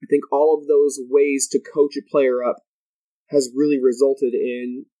 I think all of those ways to coach a player up has really resulted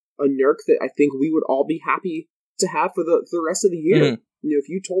in a Nurk that I think we would all be happy to have for the rest of the year. Mm-hmm. If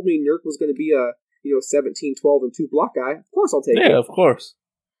you told me Nurk was going to be a 17, 12, and 2 block guy, of course I'll take it. Yeah, of course.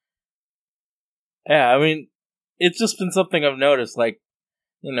 Yeah, I mean, it's just been something I've noticed. Like,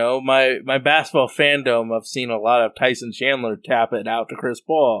 my basketball fandom, I've seen a lot of Tyson Chandler tap it out to Chris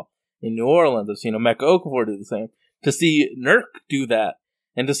Paul in New Orleans. I've seen Emeka Okafor do the same. To see Nurk do that,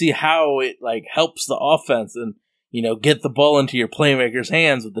 and to see how it helps the offense and get the ball into your playmaker's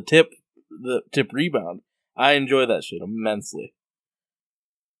hands with the tip rebound. I enjoy that shit immensely.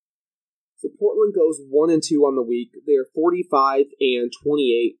 So Portland goes 1-2 on the week. They are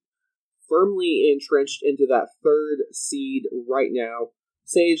 45-28, firmly entrenched into that third seed right now.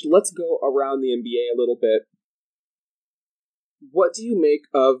 Sage, let's go around the NBA a little bit. What do you make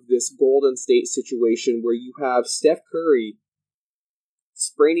of this Golden State situation where you have Steph Curry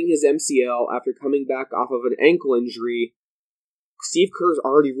spraining his MCL after coming back off of an ankle injury? Steve Kerr's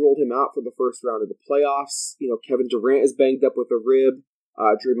already ruled him out for the first round of the playoffs. Kevin Durant is banged up with a rib.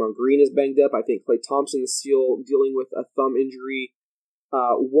 Draymond Green is banged up. I think Klay Thompson is still dealing with a thumb injury.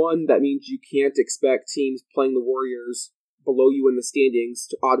 That means you can't expect teams playing the Warriors below you in the standings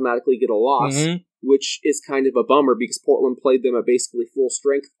to automatically get a loss, which is kind of a bummer because Portland played them at basically full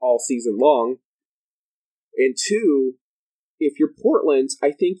strength all season long. And 2, if you're Portland,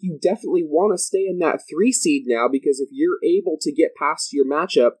 I think you definitely want to stay in that 3 seed now, because if you're able to get past your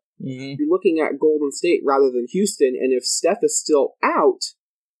matchup, you're looking at Golden State rather than Houston, and if Steph is still out,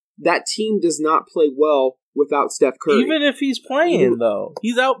 that team does not play well without Steph Curry. Even if he's playing, though.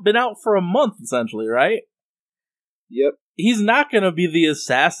 He's been out for a month, essentially, right? Yep. He's not going to be the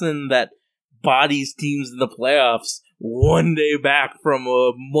assassin that bodies teams in the playoffs one day back from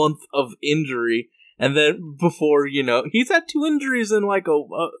a month of injury. And then before, he's had 2 injuries in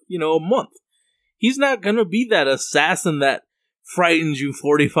a month. He's not going to be that assassin that frightens you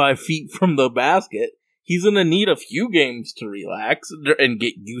 45 feet from the basket. He's going to need a few games to relax and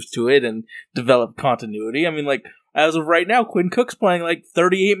get used to it and develop continuity. I mean, as of right now, Quinn Cook's playing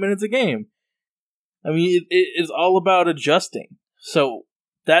 38 minutes a game. I mean, it's all about adjusting. So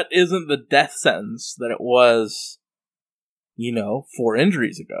that isn't the death sentence that it was, 4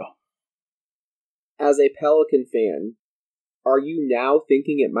 injuries ago. As a Pelican fan, are you now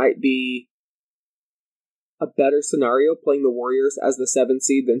thinking it might be a better scenario playing the Warriors as the 7th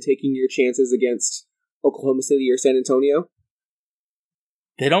seed than taking your chances against Oklahoma City or San Antonio?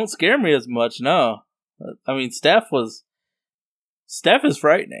 They don't scare me as much, no. I mean, Steph is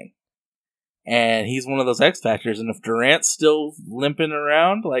frightening. And he's one of those X factors. And if Durant's still limping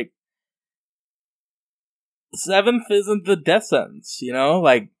around, 7th isn't the death sentence,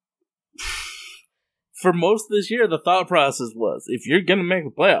 for most of this year, the thought process was, if you're going to make the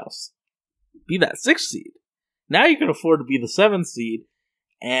playoffs, be that 6th seed. Now you can afford to be the 7th seed,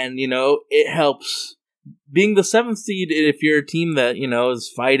 and, it helps. Being the 7th seed, if you're a team that,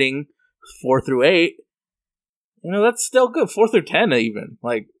 is fighting 4 through 8, that's still good. 4 through 10 even.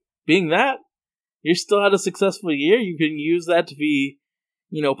 Being that, you still had a successful year. You can use that to be,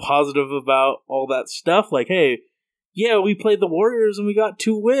 positive about all that stuff. Hey, yeah, we played the Warriors and we got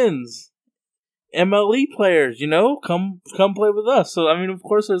 2 wins. MLE players, come play with us. So, I mean, of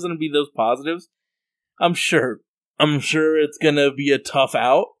course there's going to be those positives. I'm sure it's going to be a tough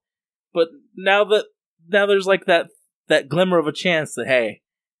out. But now there's that glimmer of a chance that, hey,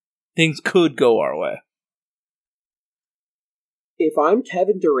 things could go our way. If I'm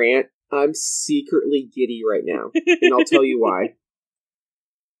Kevin Durant, I'm secretly giddy right now. And I'll tell you why.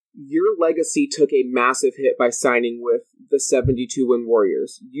 Your legacy took a massive hit by signing with the 72-win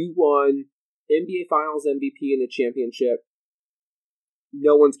Warriors. You won NBA Finals MVP and a championship.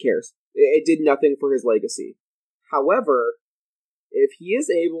 No one cares. It did nothing for his legacy. However, if he is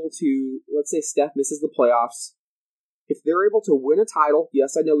able to, let's say Steph misses the playoffs, if they're able to win a title,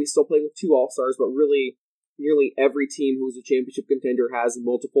 yes, I know he's still playing with 2 All-Stars, but really, nearly every team who's a championship contender has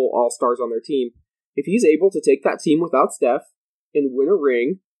multiple All-Stars on their team. If he's able to take that team without Steph, and win a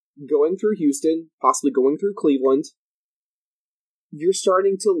ring, going through Houston, possibly going through Cleveland, you're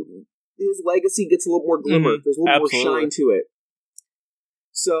starting to... His legacy gets a little more glimmer. There's a little more shine to it.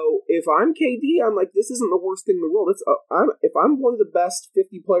 So if I'm KD, I'm like, this isn't the worst thing in the world. If I'm one of the best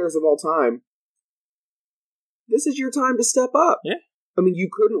 50 players of all time, this is your time to step up. Yeah. I mean, you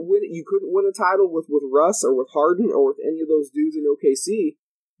couldn't win a title with Russ or with Harden or with any of those dudes in OKC,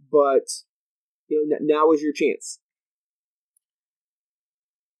 but now is your chance.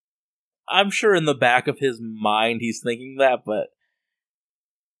 I'm sure in the back of his mind he's thinking that, but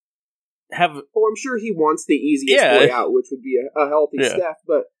I'm sure he wants the easiest way out, which would be a healthy Steph.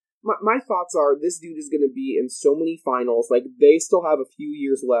 But my thoughts are, this dude is going to be in so many finals. Like, they still have a few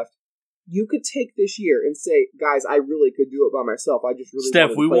years left. You could take this year and say, guys, I really could do it by myself. I just really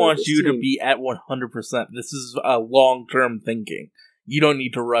Steph, we want you team. to be at 100%. This is a long-term thinking. You don't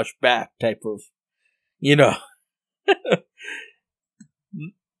need to rush back type of,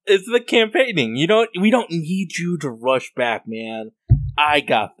 It's the campaigning. We don't need you to rush back, man. I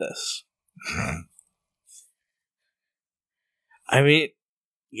got this. I mean,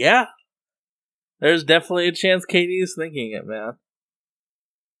 yeah. There's definitely a chance KD is thinking it, man.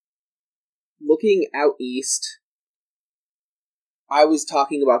 Looking out east, I was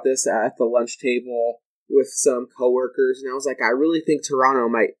talking about this at the lunch table with some coworkers, and I was like, I really think Toronto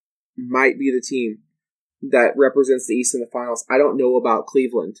might be the team that represents the East in the finals. I don't know about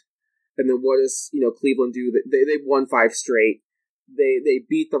Cleveland. And then what does Cleveland do? They've won 5 straight. They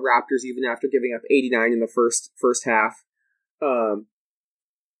beat the Raptors even after giving up 89 in the first half.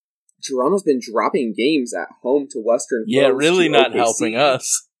 Toronto's been dropping games at home to Western. Yeah, really not OKC, helping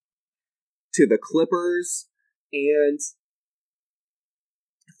us. To the Clippers, and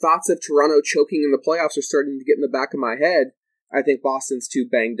thoughts of Toronto choking in the playoffs are starting to get in the back of my head. I think Boston's too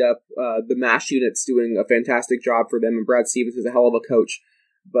banged up. The MASH unit's doing a fantastic job for them, and Brad Stevens is a hell of a coach,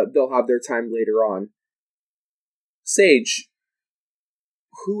 but they'll have their time later on. Sage,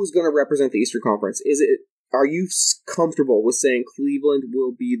 who's going to represent the Eastern Conference? Are you comfortable with saying Cleveland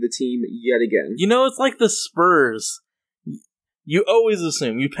will be the team yet again? It's like the Spurs. You always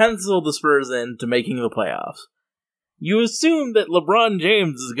assume, you pencil the Spurs into making the playoffs. You assume that LeBron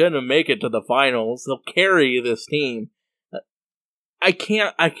James is going to make it to the finals. He'll carry this team. I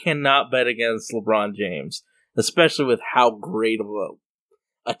cannot bet against LeBron James, especially with how great of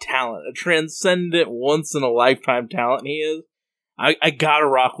a talent, a transcendent, once-in-a-lifetime talent he is. I gotta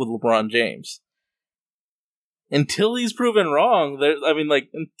rock with LeBron James. Until he's proven wrong,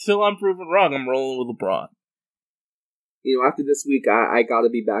 until I'm proven wrong, I'm rolling with LeBron. After this week, I got to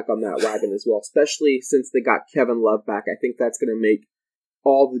be back on that wagon as well, especially since they got Kevin Love back. I think that's going to make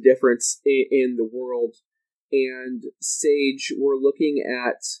all the difference in the world. And Sage, we're looking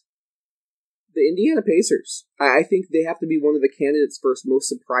at the Indiana Pacers. I think they have to be one of the candidates for most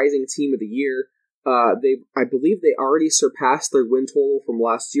surprising team of the year. I believe they already surpassed their win total from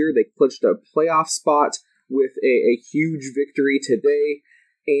last year. They clinched a playoff spot with a huge victory today.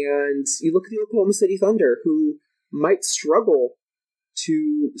 And you look at the Oklahoma City Thunder, who might struggle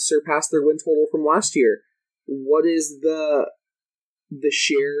to surpass their win total from last year. What is the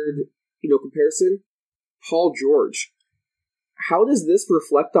shared comparison? Paul George. How does this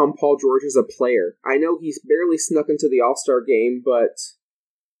reflect on Paul George as a player? I know he's barely snuck into the All-Star game, but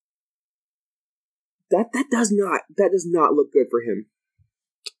that does not look good for him.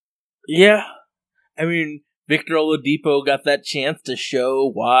 Yeah. I mean, Victor Oladipo got that chance to show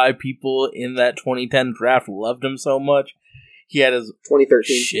why people in that 2010 draft loved him so much. He had his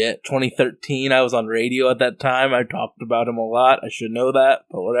 2013. I was on radio at that time. I talked about him a lot. I should know that,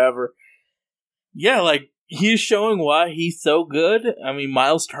 but whatever. Yeah, he's showing why he's so good. I mean,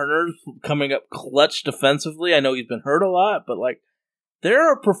 Miles Turner's coming up clutch defensively. I know he's been hurt a lot, but there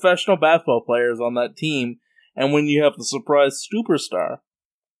are professional basketball players on that team, and when you have the surprise superstar,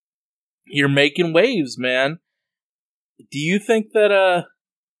 you're making waves, man. Do you think that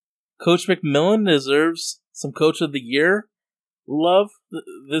Coach McMillan deserves some Coach of the Year love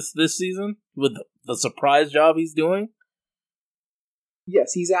this season with the surprise job he's doing?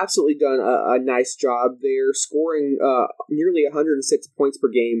 Yes, he's absolutely done a nice job. They're scoring nearly 106 points per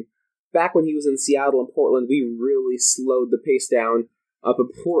game. Back when he was in Seattle and Portland, we really slowed the pace down. Up in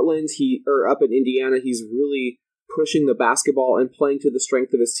Portland, up in Indiana, he's really pushing the basketball and playing to the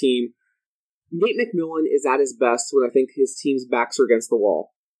strength of his team. Nate McMillan is at his best when I think his team's backs are against the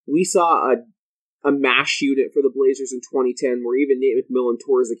wall. We saw a MASH unit for the Blazers in 2010 where even Nate McMillan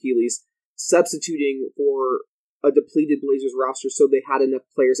tore his Achilles, substituting for a depleted Blazers roster so they had enough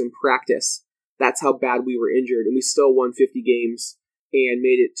players in practice. That's how bad we were injured, and we still won 50 games and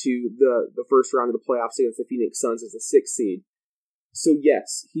made it to the first round of the playoffs against the Phoenix Suns as a 6th seed. So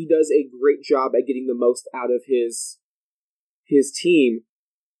yes, he does a great job at getting the most out of his team.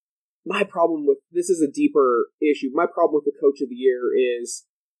 My problem with this is a deeper issue. My problem with the Coach of the Year is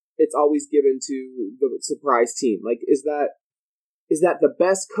it's always given to the surprise team. Like, is that the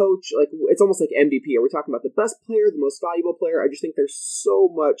best coach? Like, it's almost like MVP. Are we talking about the best player, the most valuable player? I just think there's so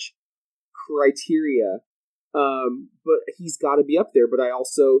much criteria. But he's got to be up there. But I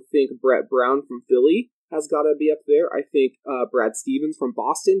also think Brett Brown from Philly has got to be up there. I think Brad Stevens from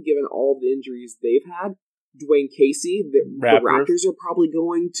Boston, given all the injuries they've had. Dwayne Casey, the Raptors are probably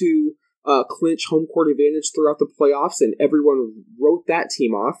going to clinch home court advantage throughout the playoffs, and everyone wrote that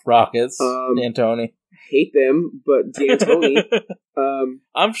team off. Rockets, D'Antoni. Hate them, but D'Antoni.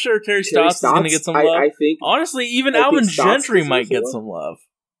 I'm sure Terry Stotts is going to get some love. I think, honestly, even Alvin Gentry might get some love.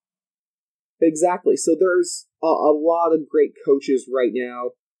 Exactly. So there's a lot of great coaches right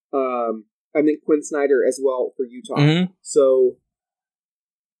now. I think Quinn Snyder as well for Utah. Mm-hmm. So,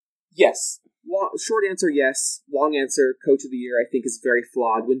 yes. Short answer, yes. Long answer, Coach of the Year, I think, is very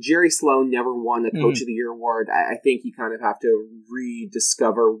flawed. When Jerry Sloan never won a Coach of the Year award, I think you kind of have to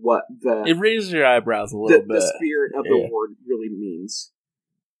rediscover what it raises your eyebrows a little bit. The spirit of the award really means.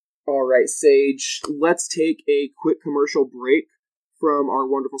 All right, Sage, let's take a quick commercial break from our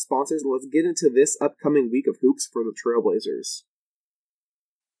wonderful sponsors, and let's get into this upcoming week of hoops for the Trailblazers.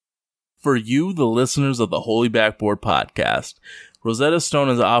 For you, the listeners of the Holy Backboard podcast, Rosetta Stone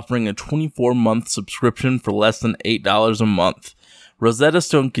is offering a 24-month subscription for less than $8 a month. Rosetta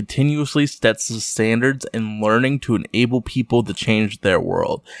Stone continuously sets the standards in learning to enable people to change their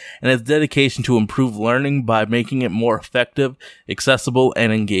world, and its dedication to improve learning by making it more effective, accessible,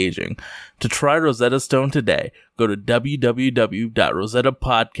 and engaging. To try Rosetta Stone today, go to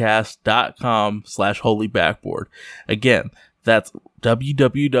www.rosettapodcast.com/holybackboard. Again, that's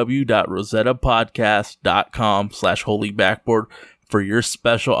www.rosettapodcast.com/holybackboard for your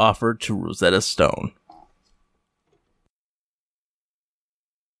special offer to Rosetta Stone.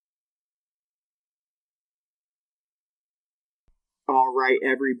 All right,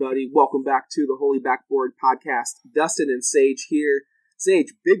 everybody. Welcome back to the Holy Backboard podcast. Dustin and Sage here.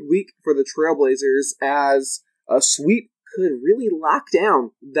 Sage, big week for the Trailblazers as a sweep could really lock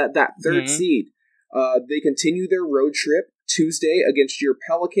down that third seed. They continue their road trip Tuesday against your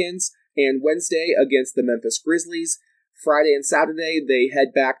Pelicans and Wednesday against the Memphis Grizzlies. Friday and Saturday, they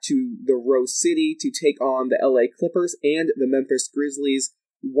head back to the Rose City to take on the LA Clippers and the Memphis Grizzlies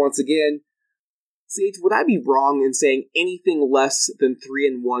once again. Sage, would I be wrong in saying anything less than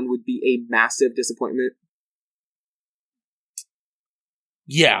 3-1 would be a massive disappointment?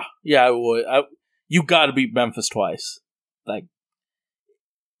 Yeah, I would. You got to beat Memphis twice. Like,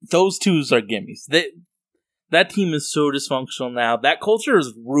 those twos are gimmies. That team is so dysfunctional now. That culture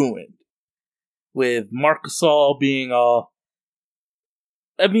is ruined. With Marc Gasol being all...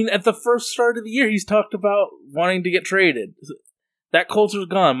 I mean, at the first start of the year, he's talked about wanting to get traded. That culture's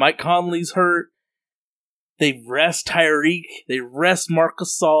gone. Mike Conley's hurt. They rest Tyreek. They rest Marc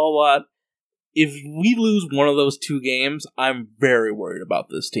Gasol a lot. If we lose one of those two games, I'm very worried about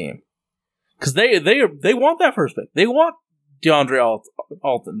this team. Because they want that first pick. They want DeAndre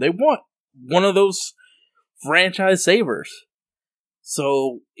Alton. They want one of those franchise savers.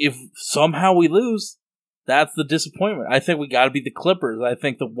 So if somehow we lose, that's the disappointment. I think we got to beat the Clippers. I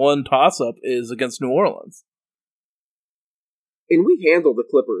think the one toss-up is against New Orleans. And we handled the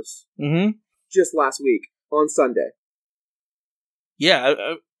Clippers just last week on Sunday. Yeah.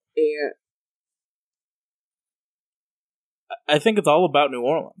 And I think it's all about New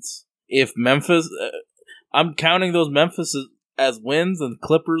Orleans. If Memphis... I'm counting those Memphis as wins and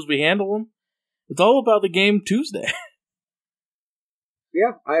Clippers, we handle them. It's all about the game Tuesday.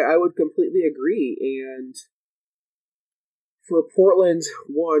 Yeah, I would completely agree. And for Portland,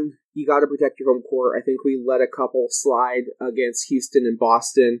 one, you got to protect your home court. I think we let a couple slide against Houston and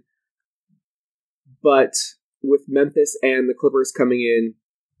Boston. But with Memphis and the Clippers coming in,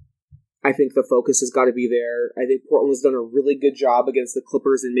 I think the focus has got to be there. I think Portland's done a really good job against the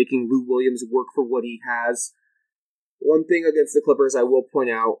Clippers in making Lou Williams work for what he has. One thing against the Clippers I will point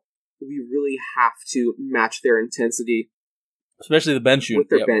out, we really have to match their intensity. Especially the bench unit.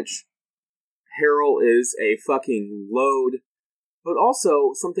 With their bench. Harrell is a fucking load. But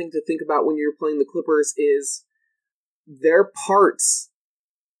also, something to think about when you're playing the Clippers is their parts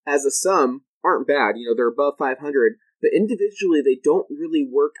as a sum aren't bad. You know, they're above 500. But individually, they don't really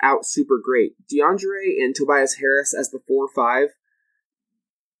work out super great. DeAndre and Tobias Harris as the 4-5,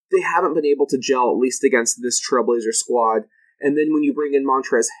 they haven't been able to gel, at least against this Trailblazer squad. And then when you bring in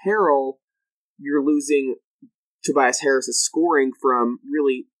Montrezl Harrell, you're losing Tobias Harris's scoring from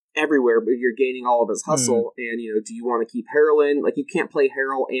really everywhere, but you're gaining all of his hustle. And, do you want to keep Harrell in? Like, you can't play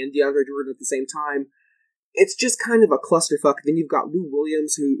Harrell and DeAndre Jordan at the same time. It's just kind of a clusterfuck. Then you've got Lou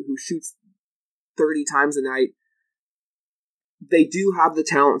Williams, who shoots 30 times a night. They do have the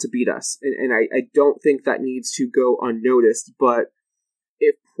talent to beat us, and I don't think that needs to go unnoticed, but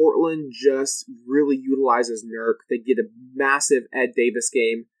if Portland just really utilizes Nurk, they get a massive Ed Davis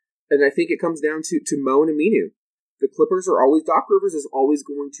game, and I think it comes down to Mo and Aminu. The Clippers are always, Doc Rivers is always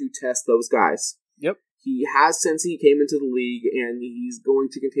going to test those guys. Yep. He has since he came into the league, and he's going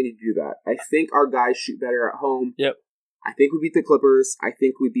to continue to do that. I think our guys shoot better at home. Yep. I think we beat the Clippers. I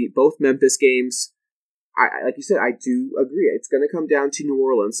think we beat both Memphis games. Like you said, I do agree. It's going to come down to New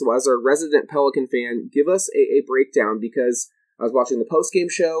Orleans. So as our resident Pelican fan, give us a breakdown, because I was watching the post-game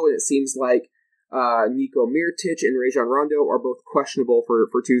show, and it seems like Nico Mirotic and Rajon Rondo are both questionable for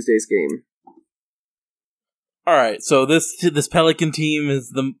Tuesday's game. All right, so this Pelican team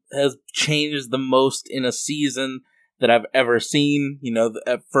has changed the most in a season that I've ever seen.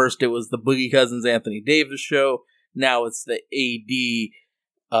 At first it was the Boogie Cousins, Anthony Davis show. Now it's the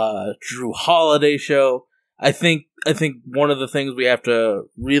AD, Drew Holiday show. I think one of the things we have to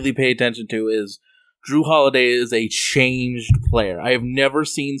really pay attention to is Drew Holiday is a changed player. I have never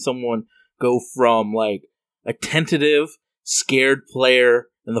seen someone go from like a tentative, scared player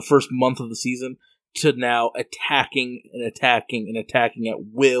in the first month of the season to now attacking at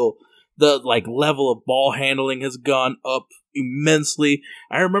will. The level of ball handling has gone up immensely.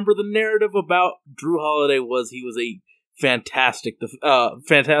 I remember the narrative about Drew Holiday was he was a fantastic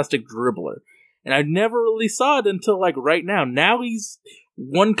dribbler, and I never really saw it until right now. Now he's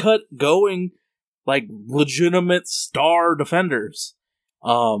one cut going legitimate star defenders.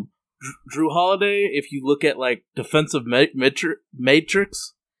 Drew Holiday, if you look at defensive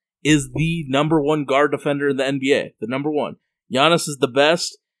matrix, is the number one guard defender in the NBA. The number one. Giannis is the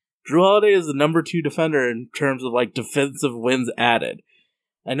best. Drew Holiday is the number 2 defender in terms of defensive wins added.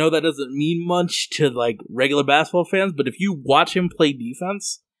 I know that doesn't mean much to regular basketball fans, but if you watch him play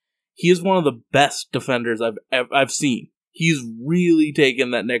defense, he is one of the best defenders I've seen. He's really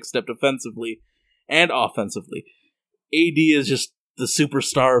taken that next step defensively and offensively. AD is just the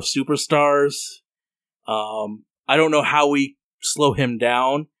superstar of superstars. I don't know how we slow him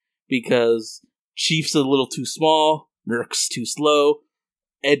down, because Chief's a little too small, Nurk's too slow,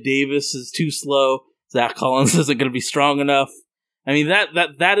 Ed Davis is too slow, Zach Collins isn't going to be strong enough. I mean,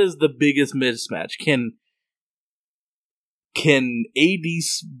 that is the biggest mismatch. Can AD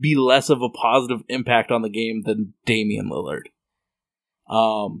be less of a positive impact on the game than Damian Lillard?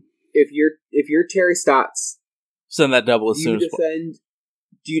 If you're Terry Stotts, send that double as soon as possible.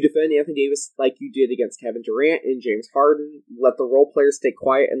 Do you defend Anthony Davis like you did against Kevin Durant and James Harden? Let the role players stay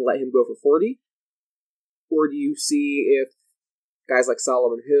quiet and let him go for 40? Or do you see if guys like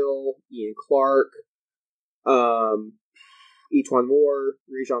Solomon Hill, Ian Clark, Etuan Moore,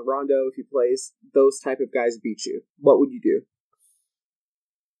 Rajon Rondo, if he plays, those type of guys beat you? What would you do?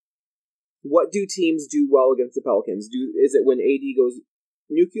 What do teams do well against the Pelicans? Is it when AD goes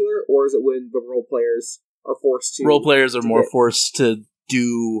nuclear, or is it when the role players are forced to... Role players are more forced to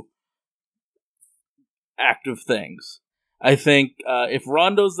do active things. I think if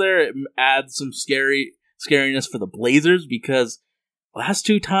Rondo's there, it adds some scariness for the Blazers, because last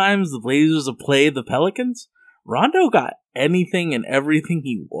 2 times the Blazers have played the Pelicans, Rondo got anything and everything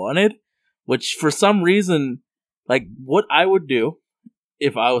he wanted, which for some reason, what I would do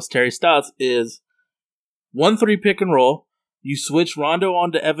if I was Terry Stotts is 1-3 pick and roll. You switch Rondo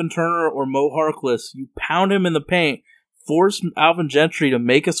onto Evan Turner or Mo Harkless. You pound him in the paint. Force Alvin Gentry to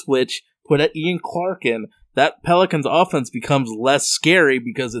make a switch. Put Ian Clark in. That Pelicans offense becomes less scary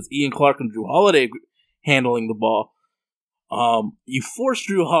because it's Ian Clark and Drew Holiday handling the ball. You force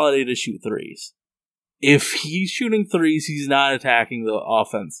Drew Holiday to shoot threes. If he's shooting threes, he's not attacking the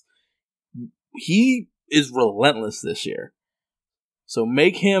offense. He is relentless this year. So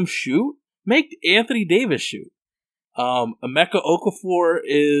make him shoot. Make Anthony Davis shoot. Emeka Okafor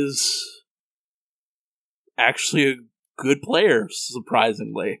is actually a good player,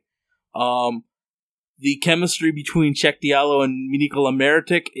 surprisingly. The chemistry between Cheick Diallo and Nikola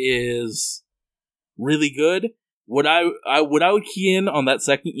Mirotic is really good. What I would key in on that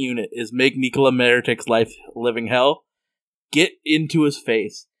second unit is make Nikola Mirotic's life living hell. Get into his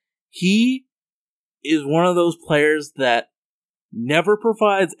face. He is one of those players that never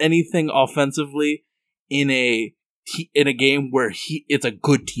provides anything offensively in a game where it's a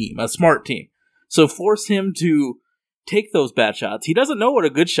good team, a smart team. So force him to take those bad shots. He doesn't know what a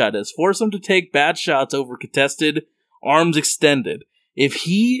good shot is. Force him to take bad shots over contested, arms extended. If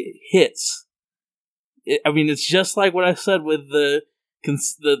he hits, it's just like what I said with the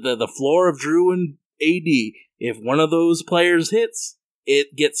the floor of Drew and AD. If one of those players hits,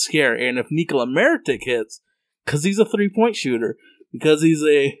 it gets scary. And if Nikola Mirotic hits, because he's a 3-point shooter, because he's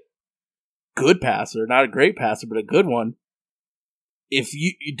a good passer, not a great passer, but a good one, if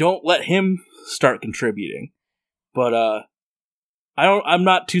you don't let him start contributing. But I'm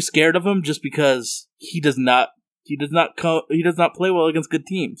not too scared of him just because he does not play well against good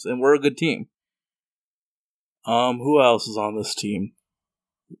teams, and we're a good team. Who else is on this team?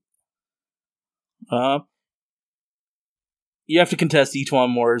 You have to contest E'Twaun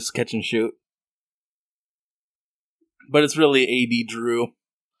Moore's catch and shoot. But it's really AD Drew.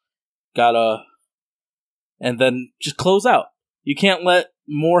 And then just close out. You can't let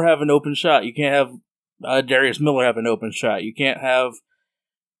Moore have an open shot. You can't have Darius Miller have an open shot. You can't have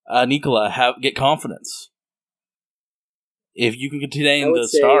Nikola get confidence. If you can contain the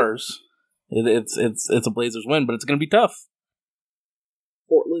Stars, it's a Blazers win, but it's going to be tough.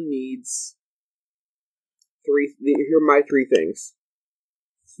 Portland needs here are my 3 things.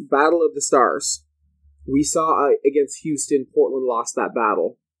 Battle of the Stars. We saw against Houston, Portland lost that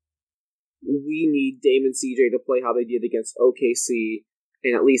battle. We need Dame and CJ to play how they did against OKC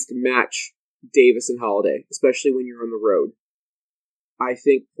and at least match Davis and Holiday, especially when you're on the road. I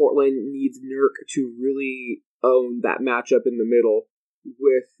think Portland needs Nurk to really own that matchup in the middle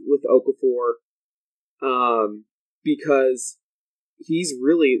with Okafor, because he's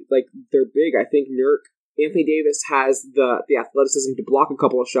really, like, they're big. I think Anthony Davis has the athleticism to block a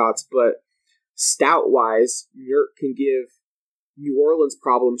couple of shots, but stout-wise, Nurk can give New Orleans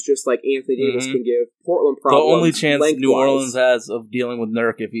problems just like Anthony Davis can give Portland problems. The only chance New Orleans has of dealing with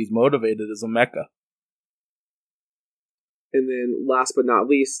Nurk if he's motivated is a Mecca. And then, last but not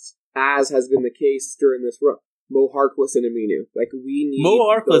least, as has been the case during this run, Mo Harkless and Aminu. Like, we need Mo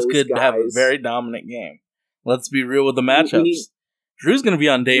Harkless could guys. have a very dominant game. Let's be real with the matchups. Drew's going to be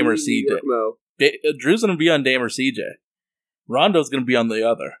on Dame or CJ. Drew's going to be on Dame or CJ. Rondo's going to be on the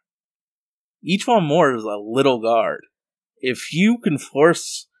other. E'Twaun Moore is a little guard. If you can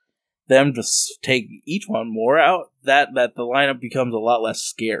force them to take E'Twaun Moore out, that the lineup becomes a lot less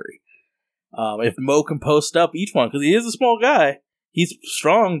scary. If Mo can post up E'Twaun, because he is a small guy, he's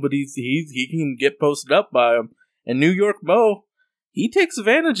strong, but he can get posted up by him. And New York Mo, he takes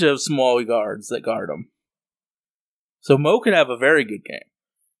advantage of small guards that guard him. So Mo could have a very good game.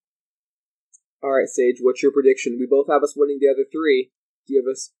 All right, Sage, what's your prediction? We both have us winning the other 3. Do you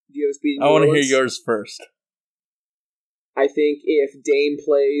have us beating? I want to hear yours first. I think if Dame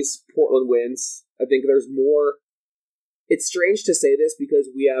plays, Portland wins. I think there's more. It's strange to say this because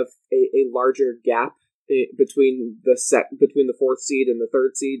we have a larger gap between the 4th seed and the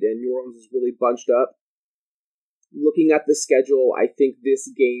 3rd seed, and New Orleans is really bunched up. Looking at the schedule, I think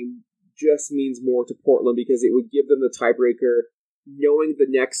this game just means more to Portland because it would give them the tiebreaker. Knowing the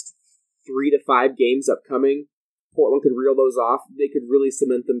next 3 to 5 games upcoming, Portland could reel those off. They could really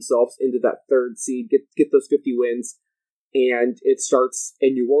cement themselves into that 3rd seed, get those 50 wins. And it starts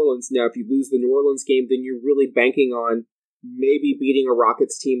in New Orleans. Now, if you lose the New Orleans game, then you're really banking on maybe beating a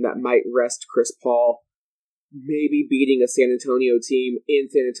Rockets team that might rest Chris Paul, maybe beating a San Antonio team in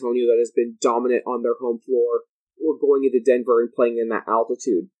San Antonio that has been dominant on their home floor, or going into Denver and playing in that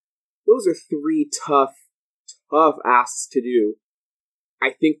altitude. Those are 3 tough asks to do.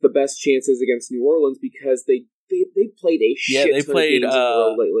 I think the best chance is against New Orleans because they played a shit ton of games in a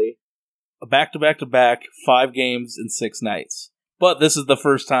row lately. A back-to-back-to-back, 5 games in 6 nights. But this is the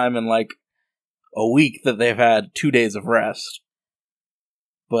first time in like a week that they've had 2 days of rest.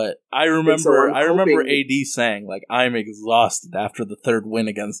 But I remember AD saying, like, I'm exhausted after the 3rd win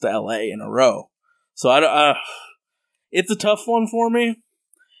against LA in a row. So it's a tough one for me.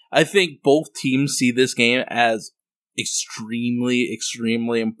 I think both teams see this game as extremely,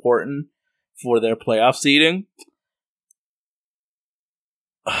 extremely important for their playoff seeding.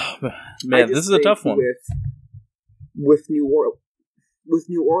 Oh, man, this is a tough one. With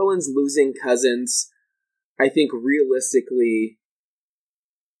New Orleans losing Cousins, I think realistically,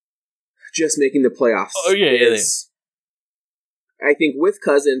 just making the playoffs. Oh yeah. I think with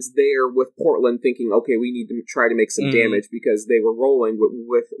Cousins, they're with Portland thinking, okay, we need to try to make some damage because they were rolling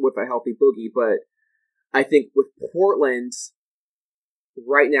with a healthy Boogie. But I think with Portland,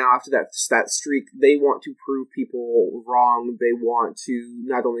 right now, after that streak, they want to prove people wrong. They want to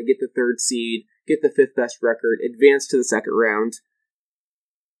not only get the 3rd seed, get the 5th best record, advance to the 2nd round.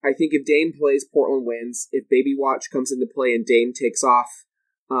 I think if Dame plays, Portland wins. If Baby Watch comes into play and Dame takes off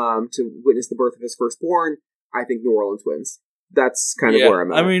to witness the birth of his firstborn, I think New Orleans wins. That's kind of where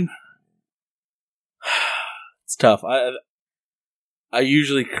I'm at. I mean, it's tough. I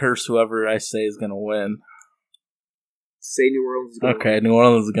usually curse whoever I say is going to win. Say New Orleans is going to Okay, New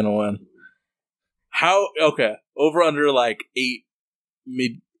Orleans is gonna win. Okay, over under like eight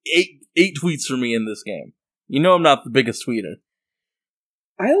tweets for me in this game. You know I'm not the biggest tweeter.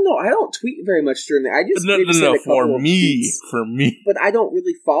 I don't know. I don't tweet very much during that. I just No, maybe send a couple of tweets, for me. but I don't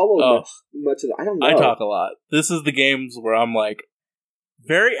really follow much of that. I don't know. I talk a lot. This is the games where I'm like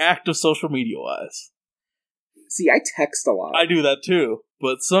very active social media wise. See, I text a lot. I do that too,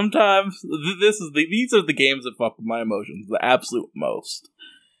 but sometimes these are the games that fuck with my emotions the absolute most,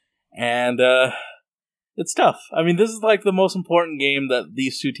 and it's tough. I mean, this is like the most important game that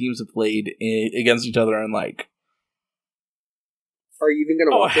these two teams have played against each other, and like. Are you even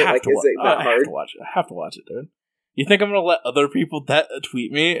gonna watch it? Like, is it that hard? I have to watch it, dude. You think I'm gonna let other people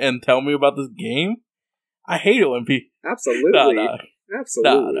tweet me and tell me about this game? I hate it when people. Absolutely.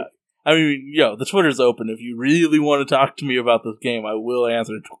 Absolutely. No. I mean, the Twitter's open. If you really want to talk to me about this game, I will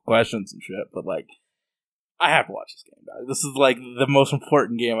answer questions and shit. But like, I have to watch this game, dog. This is like the most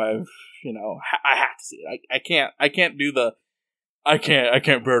important game I've. I have to see it. I can't do the. I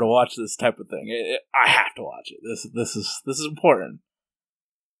can't bear to watch this type of thing. I have to watch it. This is important.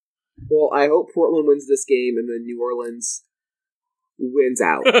 Well, I hope Portland wins this game and then New Orleans wins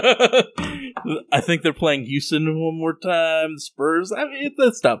out. I think they're playing Houston one more time. Spurs. I mean,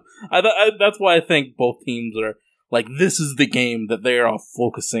 it's tough. That's why I think both teams are like, this is the game that they are all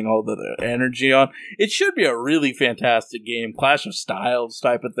focusing all their energy on. It should be a really fantastic game. Clash of Styles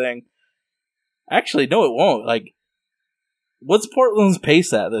type of thing. Actually, no, it won't. Like, what's Portland's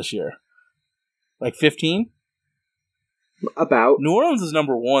pace at this year? Like 15? About. New Orleans is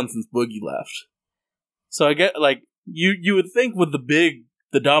number 1 since Boogie left. So I get, like, you would think with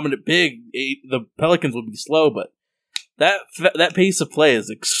the dominant big, the Pelicans would be slow, but that pace of play is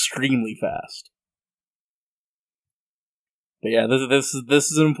extremely fast. But yeah, this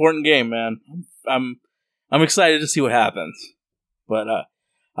is an important game, man. I'm excited to see what happens. But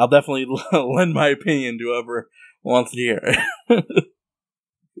I'll definitely lend my opinion to whoever wants to hear it.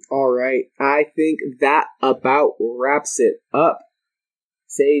 All right. I think that about wraps it up.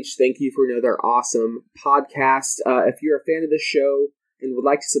 Sage, thank you for another awesome podcast. If you're a fan of the show and would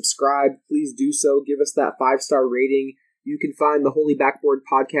like to subscribe, please do so. Give us that 5-star rating. You can find the Holy Backboard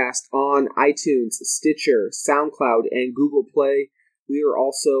podcast on iTunes, Stitcher, SoundCloud, and Google Play. We are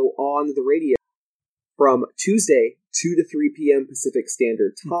also on the radio from Tuesday, 2 to 3 p.m. Pacific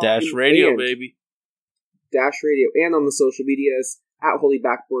Standard Time. Dash Radio, baby. Dash Radio, and on the social medias, at Holy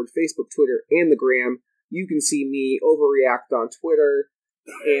Backboard, Facebook, Twitter, and the Gram. You can see me overreact on Twitter,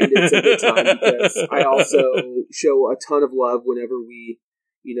 and it's a good time because I also show a ton of love whenever we,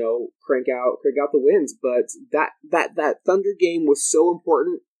 crank out the wins. But that Thunder game was so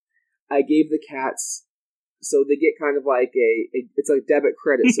important. I gave the Cats, so they get kind of like it's a debit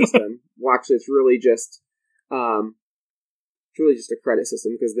credit system. Well, actually, it's really just a credit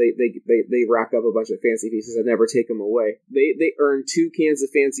system because they rack up a bunch of Fancy Feasts and never take them away. They earn 2 cans of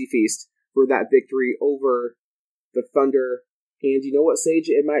Fancy Feast for that victory over the Thunder. And you know what, Sage?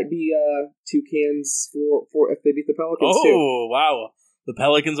 It might be 2 cans for if they beat the Pelicans too. Oh, wow. The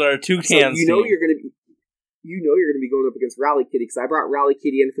Pelicans are a 2 cans. So you're gonna be going up against Rally Kitty because I brought Rally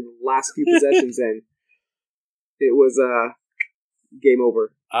Kitty in for the last few possessions and it was game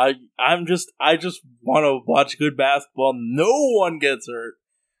over. I just want to watch good basketball. No one gets hurt,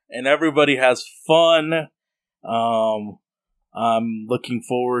 and everybody has fun. I'm looking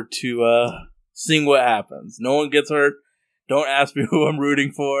forward to seeing what happens. No one gets hurt. Don't ask me who I'm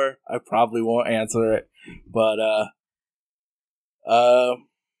rooting for. I probably won't answer it, but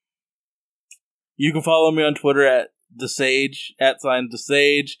you can follow me on Twitter at @DeSage,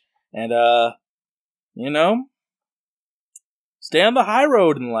 @DeSage, and stay on the high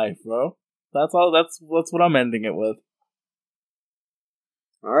road in life, bro. That's all. That's what I'm ending it with.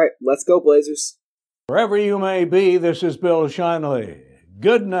 All right, let's go, Blazers. Wherever you may be, this is Bill Shinley.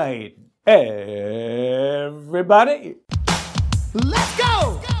 Good night, everybody. Let's